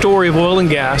true story of oil and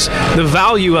gas, the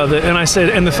value of it? And I said,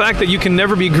 and the fact that you can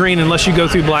never be green unless you go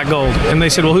through black gold. And they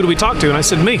said, well, who do we talk to? And I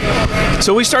said, me.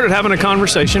 So we started having a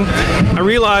conversation. I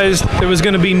realized there was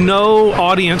going to be no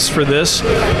audience for this,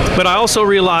 but I also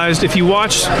realized if you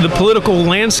watch the political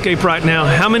landscape right now,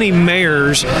 how many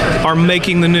mayors are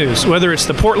making the news, whether it's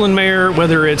the Portland mayor,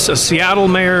 whether it's a Seattle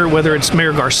mayor, whether it's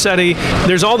Mayor Garcetti.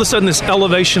 There's all of a sudden this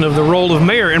elevation of the role of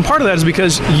mayor, and part of that is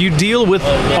because you deal with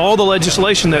all the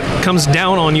legislation that comes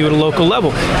down on you at a local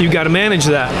level. You've got to manage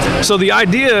that. So the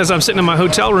idea, as I'm sitting in my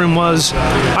hotel room, was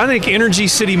I think energy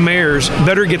city mayors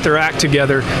better get their act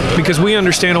together, because we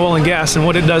understand oil and gas and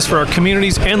what it does for our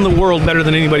communities and the world better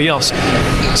than anybody else.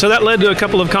 So that led to a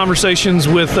couple of conversations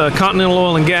with Continental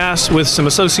Oil and Gas, with some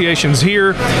associations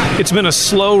here. It's been a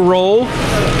slow roll.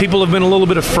 People have been a little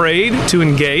bit afraid to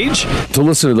engage. To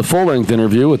listen to the full-length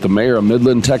interview with the mayor of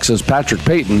Midland, Texas, Patrick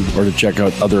Payton, or to check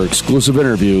out other exclusive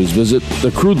interviews, visit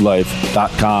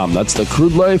thecrudelife.com. That's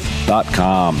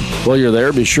thecrudelife.com. While you're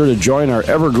there, be sure to join our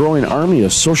ever-growing army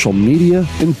of social media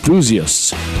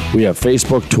enthusiasts. We have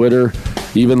Facebook, Twitter,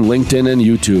 even LinkedIn and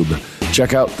YouTube.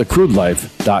 Check out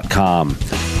thecrudelife.com.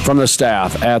 From the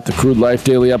staff at the Crude Life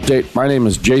Daily Update, my name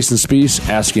is Jason Spiess,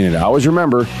 asking you to always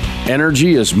remember,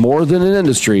 energy is more than an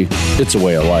industry, it's a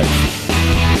way of life.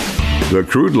 The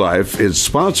Crude Life is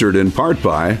sponsored in part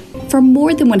by... For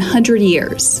more than 100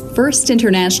 years, First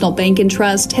International Bank and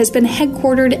Trust has been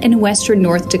headquartered in western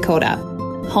North Dakota,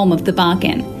 home of the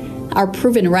Bakken. Our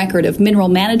proven record of mineral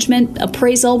management,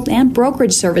 appraisal, and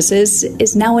brokerage services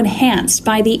is now enhanced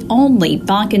by the only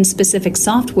Bakken-specific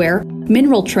software,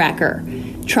 Mineral Tracker.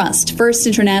 Trust First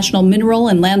International Mineral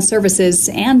and Land Services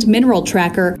and Mineral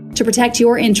Tracker to protect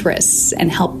your interests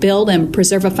and help build and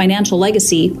preserve a financial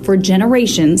legacy for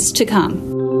generations to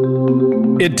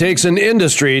come. It takes an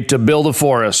industry to build a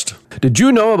forest. Did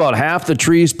you know about half the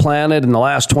trees planted in the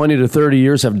last 20 to 30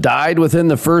 years have died within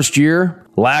the first year?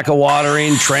 Lack of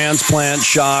watering, transplant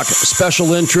shock,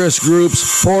 special interest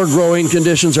groups, poor growing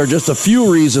conditions are just a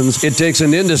few reasons it takes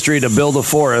an industry to build a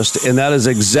forest, and that is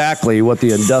exactly what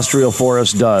the industrial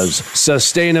forest does.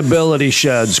 Sustainability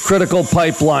sheds, critical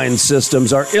pipeline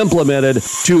systems are implemented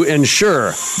to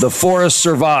ensure the forest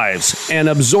survives and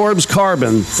absorbs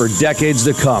carbon for decades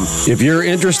to come. If you're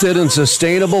interested in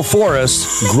sustainable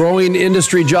forests, growing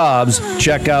industry jobs,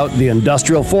 check out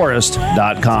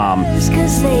theindustrialforest.com.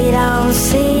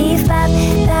 See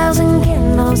 5,000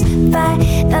 candles,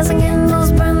 5,000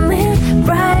 candles burning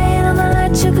bright on the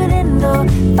light you could handle.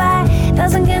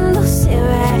 5,000 candles, see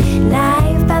right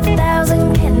night.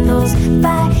 5,000 candles,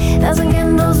 5,000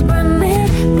 candles burning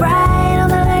bright on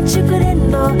the light you could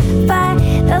handle.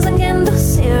 5,000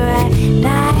 candles, see right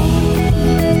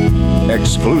night.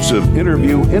 Exclusive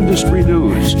interview, industry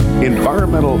news,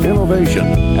 environmental innovation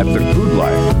at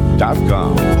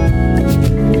thecrudelife.com.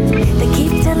 They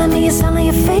keep telling me it's all in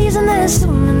your face, and then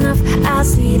soon enough I'll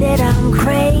see that I'm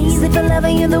crazy for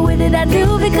loving you the way that I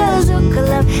do, because who could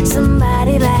love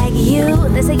somebody like you?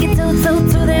 They say you're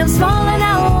too damn small, and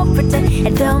I won't pretend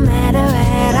it don't matter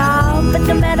at all. But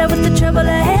no matter what the trouble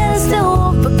ahead, I still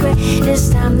won't regret this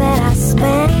time that I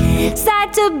spent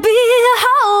side to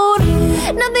behold.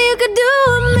 Nothing you could do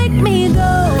will make me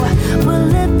go. We'll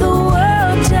let the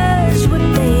world judge what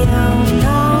they don't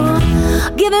know.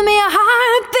 Giving me a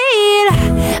heartbeat,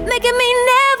 making me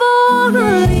never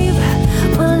wanna leave.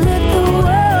 We'll let the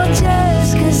world judge,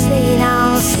 'cause they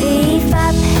don't see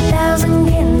 5,000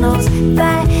 candles,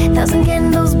 5,000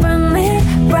 candles burning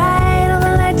bright on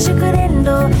the light you could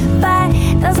handle.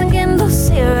 5,000 candles,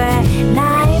 see right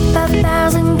night.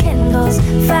 5,000 candles,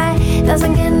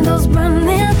 5,000 candles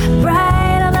burning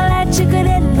bright on the light you could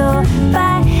handle.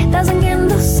 5,000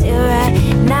 candles, see right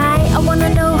night. I wanna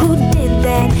know who did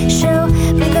that. Show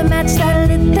me the match that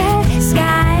lit that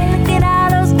sky. Look at all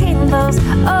those candles,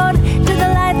 ode to the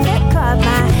light that caught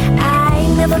my eye.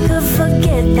 Never could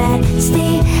forget that.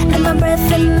 Stay in my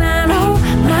breath and I know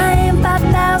mine.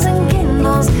 5,000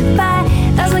 candles,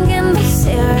 5,000 candles,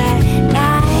 see right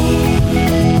night.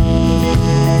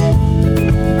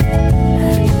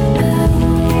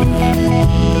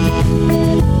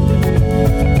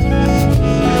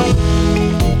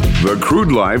 The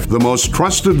Crude Life, the most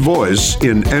trusted voice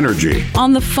in energy.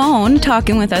 On the phone,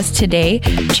 talking with us today,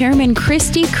 Chairman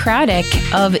Christy Craddock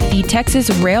of the Texas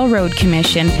Railroad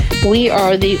Commission. We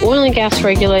are the oil and gas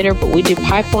regulator, but we do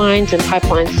pipelines and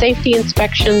pipeline safety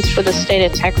inspections for the state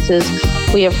of Texas.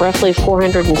 We have roughly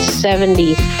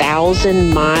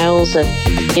 470,000 miles of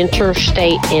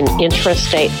interstate and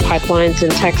intrastate pipelines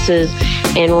in Texas,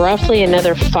 and roughly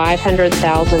another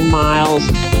 500,000 miles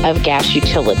of gas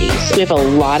utilities. We have a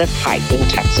lot of pipe in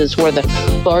Texas. We're the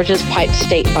largest pipe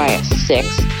state by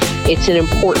 6. It's an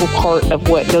important part of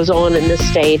what goes on in the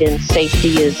state, and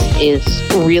safety is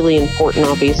really important,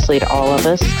 obviously, to all of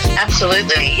us.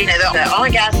 Absolutely. You know, the oil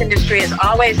and gas industry has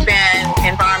always been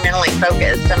environmentally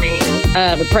focused. I mean,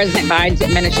 President Biden's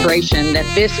administration, that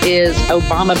this is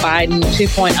Obama-Biden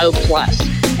 2.0 plus.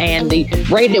 And the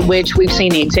rate at which we've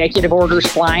seen the executive orders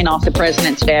flying off the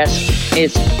president's desk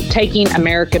is taking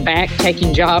America back,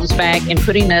 taking jobs back, and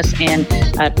putting us in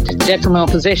a detrimental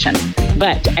position.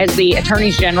 But as the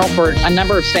attorneys general for a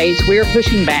number of states, we are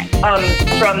pushing back. From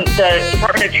the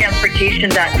Department of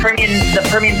Transportation, that the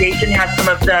Permian Basin has some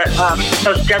of the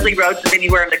most deadly roads of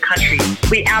anywhere in the country.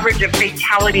 We average a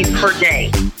fatality per day.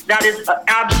 That is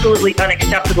absolutely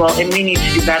unacceptable, and we need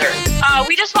to do better.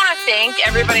 We just want to thank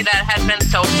everybody that has been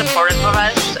so supportive of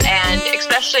us, and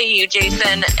especially you,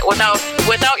 Jason.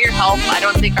 Without your help, I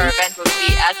don't think our event would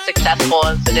be as successful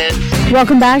as it is.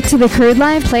 Welcome back to the Crude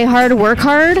Life. Play hard, work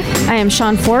hard. I am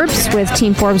Sean Forbes with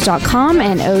TeamForbes.com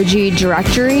and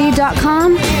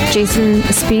OGDirectory.com. Jason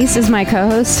Spees is my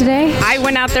co-host today. I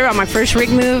went out there on my first rig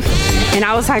move, and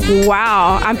I was like,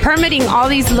 wow, I'm permitting all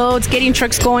these loads, getting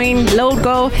trucks going, load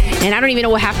go, and I don't even know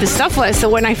what half the stuff was. So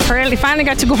when I finally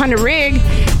got to go on the rig,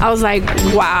 I was like,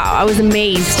 wow, I was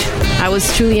amazed. I was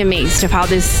truly amazed of how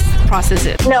this process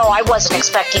is. No, I wasn't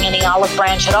expecting any olive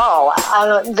branch at all.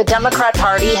 The Democrat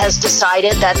Party has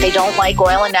decided that they don't like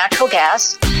oil and natural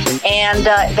gas. and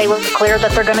they were clear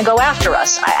that they're going to go after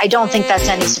us. I don't think that's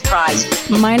any surprise.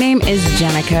 My name is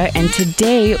Jenica, and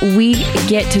today we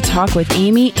get to talk with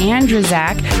Amy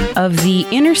Andrzak of the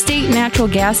Interstate Natural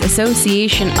Gas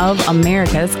Association of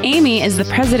America. Amy is the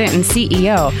president and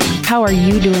CEO. How are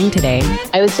you doing today?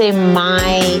 I would say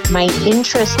my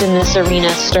interest in this arena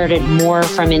started more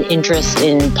from an interest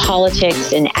in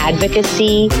politics and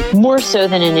advocacy, more so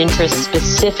than an interest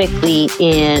specifically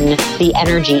in the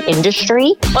energy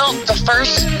industry. Well, the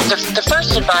first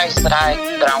advice that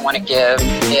I want to give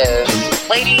is,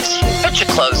 ladies, put your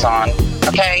clothes on,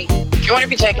 okay? If you want to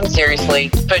be taken seriously,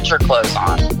 put your clothes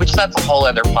on, which that's a whole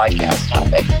other podcast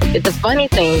topic. The funny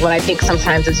thing, what I think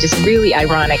sometimes is just really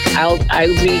ironic,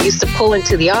 we used to pull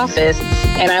into the office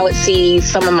and I would see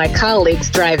some of my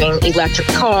colleagues driving electric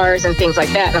cars and things like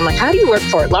that. And I'm like, how do you work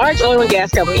for a large oil and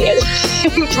gas company and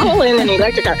pull in an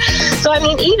electric car? So, I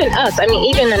mean, even us,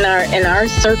 even in our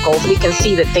circles, we can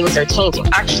see that things are changing.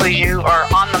 Actually, you are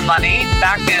on the money.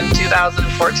 Back in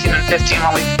 2014 and 15,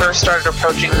 when we first started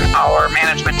approaching our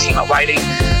management team at Whiting,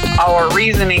 our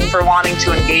reasoning for wanting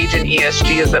to engage in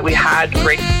ESG is that we had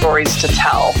great stories to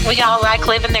tell. We all like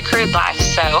living the crude life,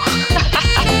 so.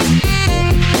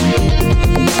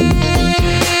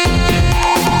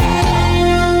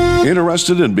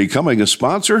 Interested in becoming a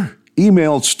sponsor?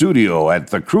 Email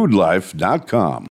studio@thecrudelife.com.